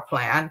layout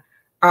plan,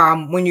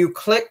 when you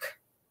click,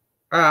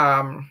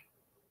 I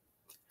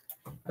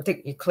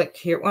think you click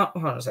here. Well,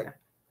 hold on a second.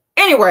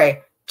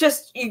 Anyway,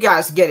 just you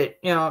guys get it.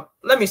 You know,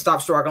 let me stop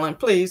struggling,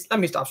 please. Let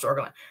me stop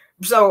struggling.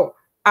 So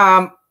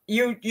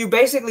you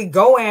basically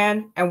go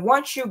in, and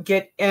once you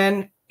get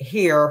in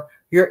here,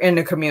 you're in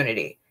the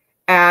community,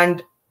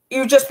 and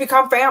you just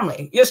become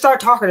family. You start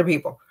talking to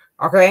people.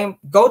 Okay,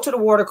 go to the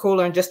water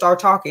cooler and just start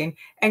talking.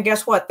 And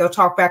guess what? They'll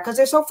talk back because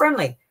they're so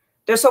friendly.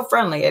 They're so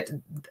friendly.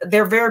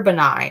 They're very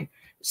benign.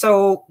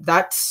 So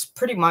that's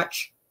pretty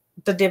much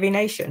the Divi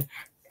Nation.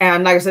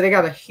 And like I said, they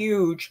got a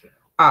huge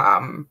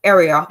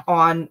area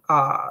on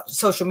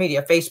social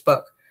media,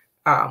 Facebook,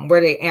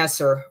 where they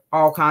answer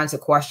all kinds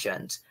of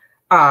questions.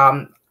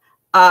 Oh,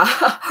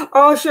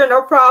 sure,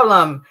 no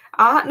problem.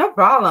 No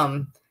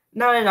problem.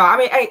 No. I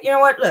mean, hey, you know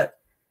what? Look,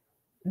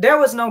 there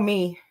was no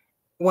me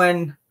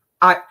when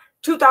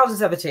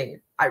 2017,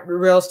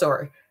 real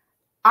story.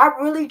 I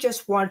really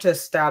just wanted to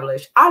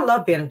establish, I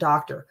love being a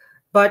doctor,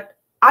 but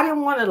I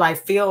didn't want to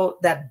like feel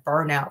that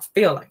burnout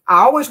feeling. I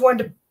always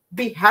wanted to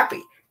be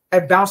happy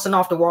and bouncing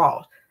off the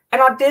walls. And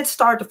I did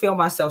start to feel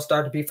myself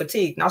start to be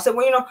fatigued. And I said,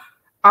 well, you know,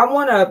 I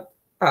want to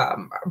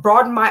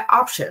broaden my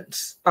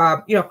options.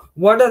 You know,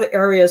 what other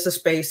areas of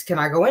space can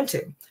I go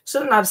into? So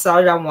then I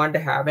decided I wanted to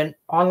have an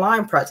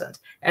online presence.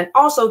 And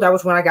also that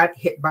was when I got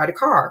hit by the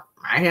car.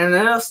 I had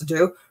nothing else to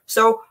do.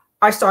 So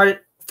I started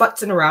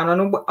futzing around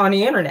on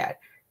the internet.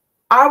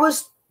 I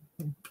was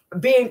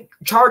being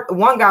charged.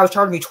 One guy was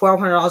charging me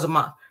 $1,200 a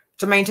month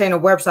to maintain a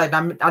website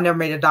I never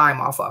made a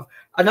dime off of.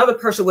 Another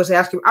person was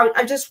asking,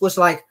 I just was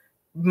like,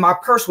 my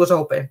purse was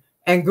open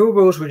and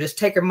gurus were just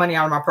taking money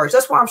out of my purse.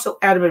 That's why I'm so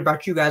adamant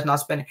about you guys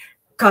not spending,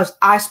 because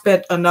I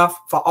spent enough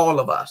for all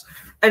of us.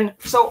 And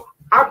so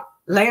I'm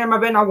laying in my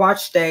bed and I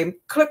watched a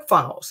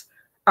ClickFunnels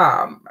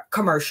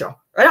commercial.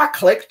 And I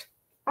clicked.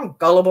 I'm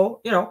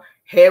gullible, you know.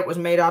 Head was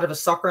made out of a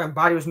sucker and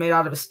body was made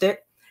out of a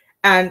stick.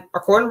 And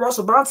according to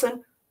Russell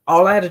Brunson,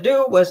 all I had to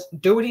do was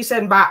do what he said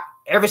and buy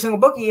every single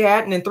book he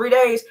had. And in 3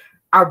 days,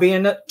 I'll be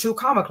in the 2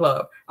 Comma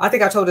Club. I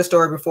think I told this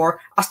story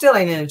before. I still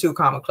ain't in the 2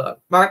 Comma Club,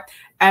 right?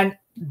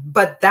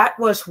 But that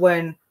was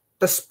when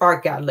the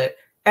spark got lit.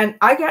 And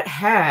I got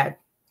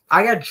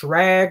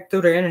dragged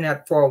through the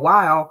internet for a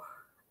while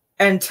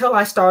until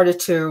I started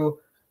to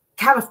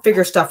kind of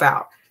figure stuff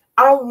out.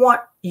 I don't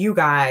want you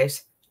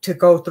guys to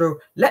go through,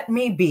 let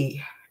me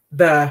be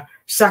the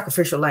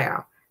sacrificial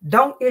lamb.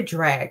 Don't get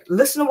dragged.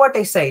 Listen to what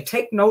they say.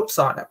 Take notes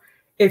on them.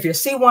 If you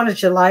see one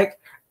that you like,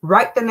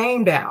 write the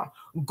name down.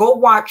 Go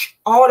watch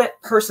all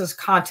that person's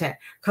content.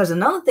 Because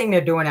another thing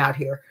they're doing out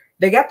here,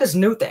 they got this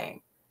new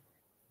thing.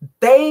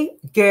 They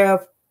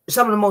give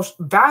some of the most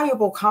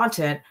valuable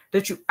content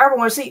that you ever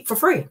want to see for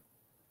free.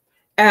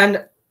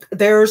 And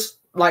there's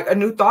like a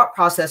new thought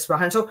process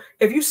behind. So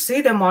if you see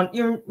them on,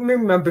 you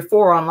remember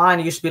before online,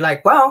 it used to be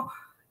like, well,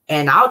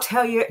 and I'll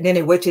tell you, and then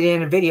they wait to the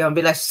end of the video and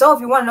be like, so if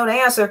you want to know the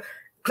answer,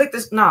 click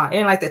this. Nah,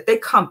 and like that. They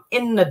come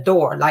in the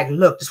door like,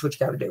 look, this is what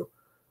you got to do.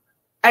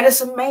 And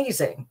it's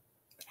amazing.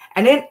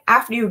 And then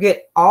after you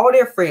get all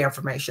their free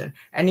information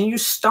and then you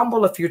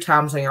stumble a few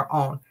times on your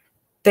own,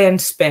 then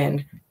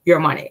spend your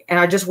money. And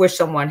I just wish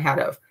someone had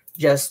have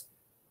just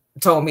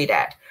told me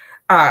that.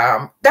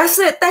 That's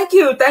it. Thank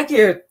you. Thank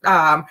you.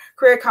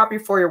 Create copy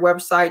for your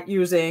website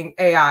using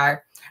AI.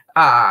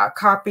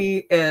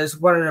 Copy is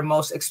one of the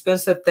most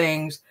expensive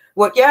things.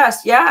 Well,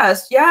 yes.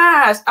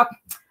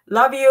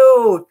 Love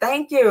you.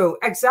 Thank you.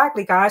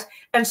 Exactly, guys.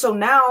 And so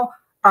now,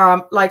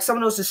 like some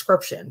of those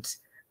descriptions,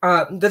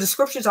 the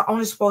descriptions are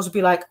only supposed to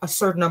be like a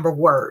certain number of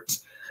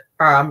words,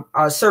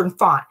 a certain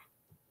font.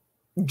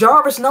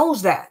 Jarvis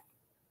knows that.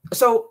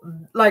 So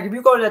like if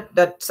you go to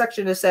that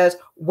section that says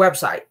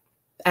website,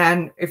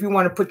 and if you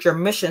want to put your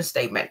mission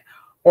statement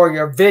or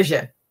your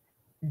vision,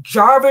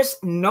 Jarvis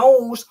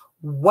knows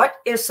what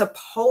is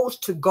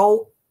supposed to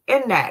go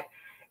in that.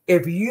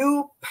 If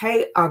you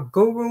pay a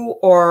guru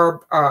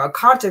or a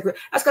content,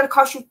 that's going to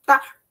cost you.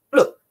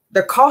 Look,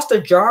 the cost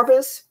of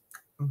Jarvis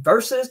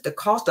versus the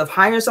cost of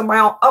hiring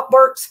somebody on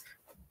Upworks,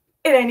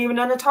 it ain't even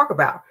nothing to talk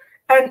about.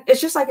 And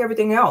it's just like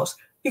everything else.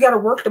 You got to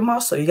work the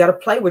muscle. You got to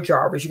play with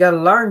Jarvis. You got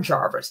to learn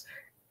Jarvis.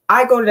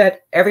 I go to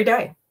that every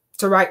day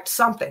to write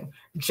something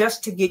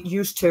just to get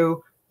used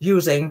to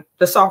using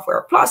the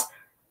software. Plus,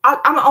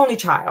 I'm an only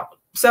child.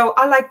 So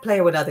I like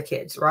playing with other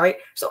kids, right?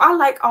 So I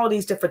like all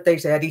these different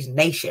things that have these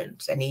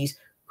nations and these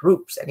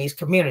groups and these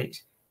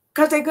communities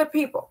because they're good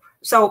people.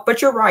 So,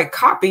 but you're right.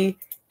 Copy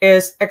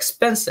is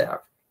expensive.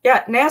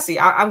 Yeah, Nancy,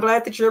 I'm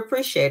glad that you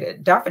appreciate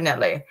it.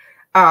 Definitely.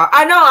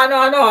 I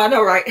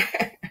know, right?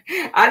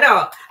 I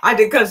know. I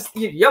did, because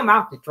your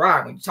mouth is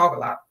dry when you talk a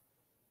lot.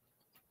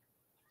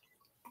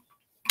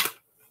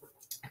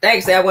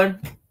 Thanks, Edwin.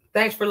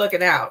 Thanks for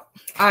looking out.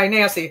 All right,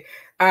 Nancy.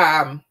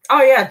 Oh,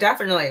 yeah,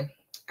 definitely.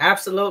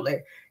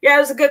 Absolutely. Yeah, it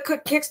was a good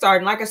kickstart.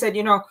 And like I said,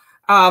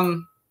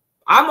 I'm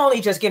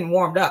only just getting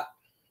warmed up.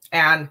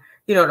 And,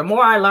 the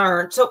more I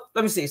learn. So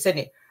let me see,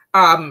 Sydney.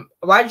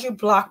 Why did you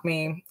block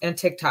me in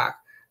TikTok?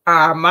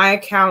 My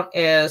account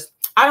is,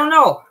 I don't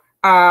know.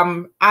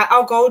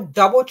 I'll go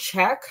double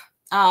check.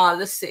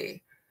 Let's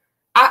see.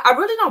 I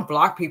really don't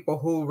block people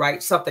who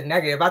write something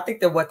negative. I think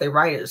that what they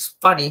write is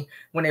funny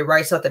when they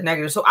write something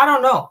negative. So I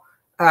don't know.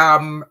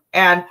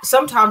 And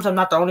sometimes I'm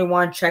not the only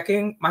one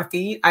checking my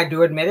feed. I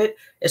do admit it,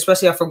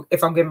 especially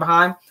if I'm getting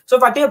behind. So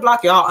if I did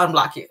block you, I'll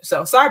unblock you.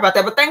 So sorry about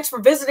that. But thanks for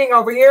visiting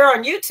over here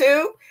on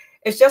YouTube.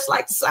 It's just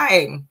like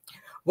saying,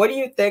 what do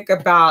you think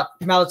about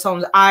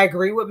melatonin? I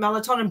agree with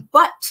melatonin,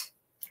 but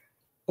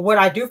what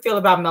I do feel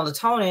about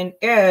melatonin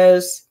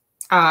is,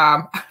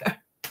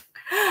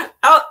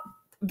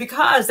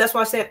 because that's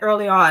what I said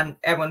early on,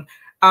 Edwin,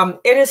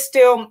 it is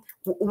still,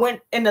 when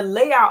in the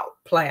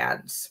layout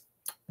plans,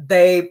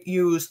 they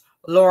use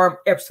lorem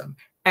ipsum.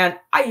 And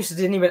I used to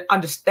didn't even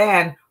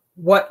understand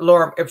what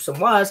lorem ipsum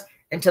was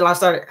until I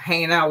started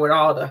hanging out with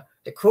all the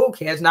cool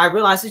kids. And I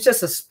realized it's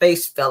just a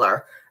space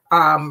filler.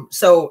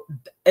 So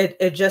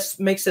it just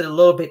makes it a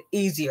little bit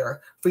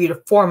easier for you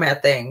to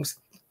format things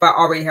by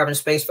already having a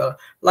space filler.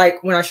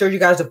 Like when I showed you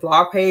guys the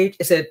blog page,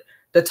 it said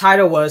the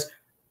title was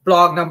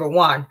blog number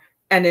 1.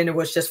 And then it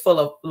was just full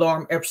of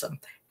lorem ipsum.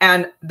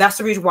 And that's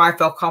the reason why I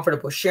felt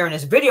comfortable sharing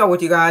this video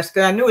with you guys,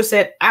 because I knew it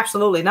said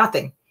absolutely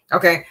nothing.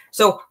 Okay,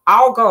 so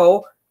I'll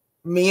go,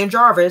 me and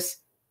Jarvis,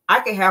 I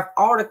can have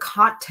all the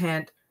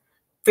content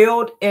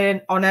filled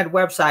in on that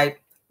website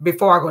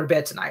before I go to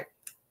bed tonight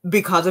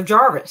because of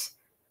Jarvis.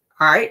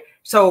 All right,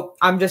 so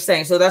I'm just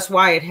saying, so that's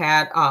why it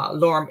had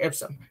lorem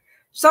ipsum.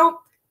 So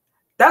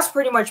that's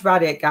pretty much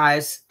about it,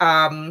 guys.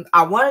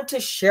 I wanted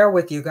to share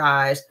with you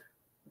guys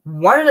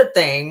one of the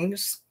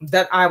things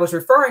that I was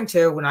referring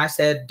to when I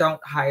said don't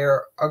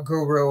hire a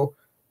guru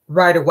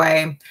right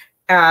away,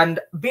 and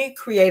be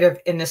creative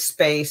in this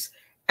space.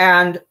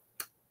 And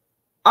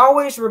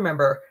always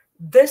remember,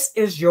 this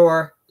is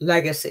your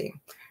legacy.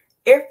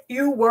 If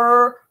you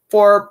were,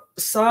 for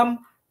some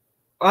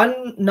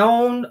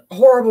unknown,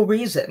 horrible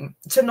reason,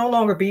 to no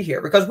longer be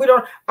here, because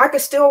I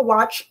could still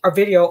watch a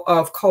video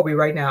of Kobe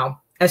right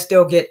now and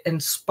still get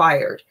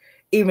inspired,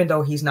 even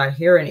though he's not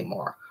here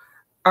anymore.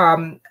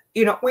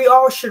 You know, we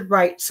all should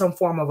write some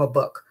form of a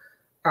book.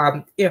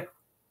 You know,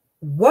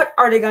 what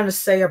are they going to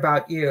say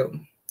about you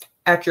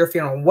at your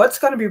funeral? What's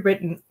going to be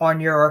written on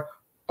your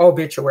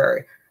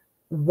obituary?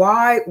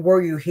 Why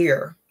were you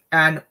here?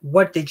 And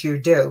what did you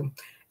do?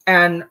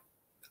 And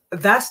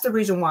that's the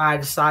reason why I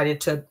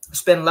decided to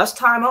spend less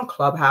time on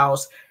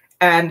Clubhouse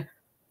and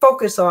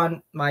focus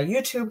on my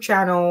YouTube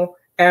channel.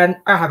 And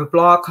I have a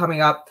blog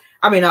coming up.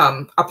 I mean,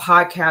 a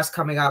podcast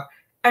coming up,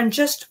 and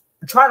just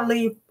try to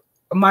leave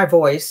my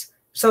voice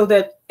so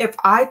that if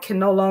I can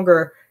no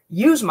longer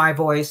use my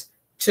voice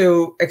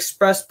to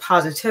express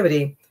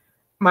positivity,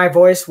 my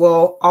voice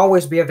will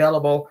always be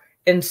available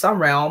in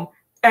some realm,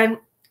 and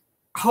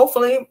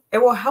hopefully it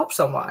will help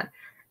someone.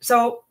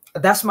 So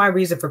that's my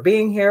reason for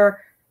being here.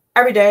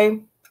 Every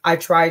day I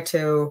try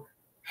to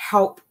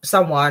help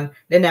someone,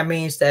 then that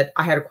means that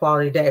I had a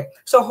quality day.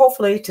 So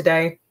hopefully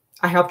today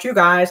I helped you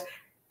guys.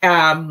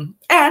 And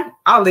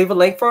I'll leave a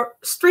link for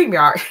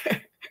StreamYard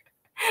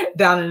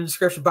down in the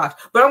description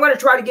box. But I'm going to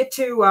try to get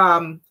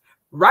to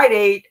Rite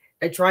Aid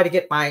and try to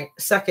get my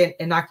second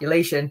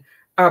inoculation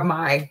of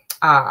my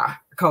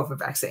COVID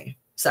vaccine.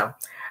 So,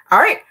 all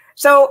right.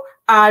 So,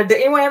 did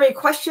anyone have any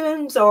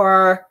questions,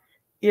 or,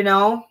 you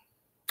know,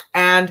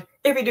 and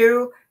if you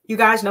do, you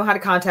guys know how to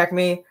contact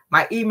me.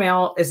 My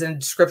email is in the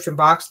description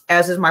box,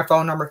 as is my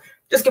phone number.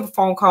 Just give a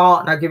phone call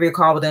and I'll give you a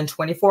call within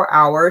 24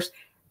 hours.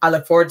 I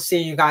look forward to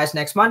seeing you guys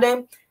next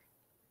Monday.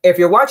 If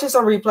you're watching this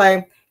on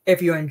replay, if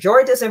you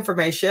enjoyed this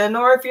information,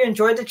 or if you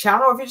enjoyed the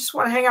channel, or if you just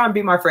want to hang out and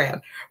be my friend,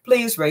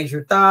 please raise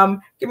your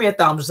thumb, give me a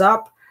thumbs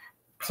up,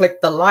 click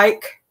the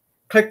like,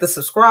 click the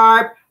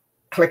subscribe,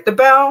 click the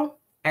bell,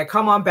 and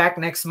come on back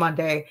next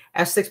Monday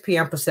at 6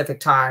 p.m. Pacific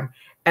time.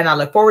 And I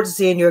look forward to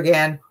seeing you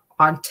again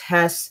on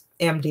Tess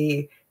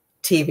MD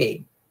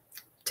TV.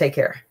 Take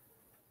care.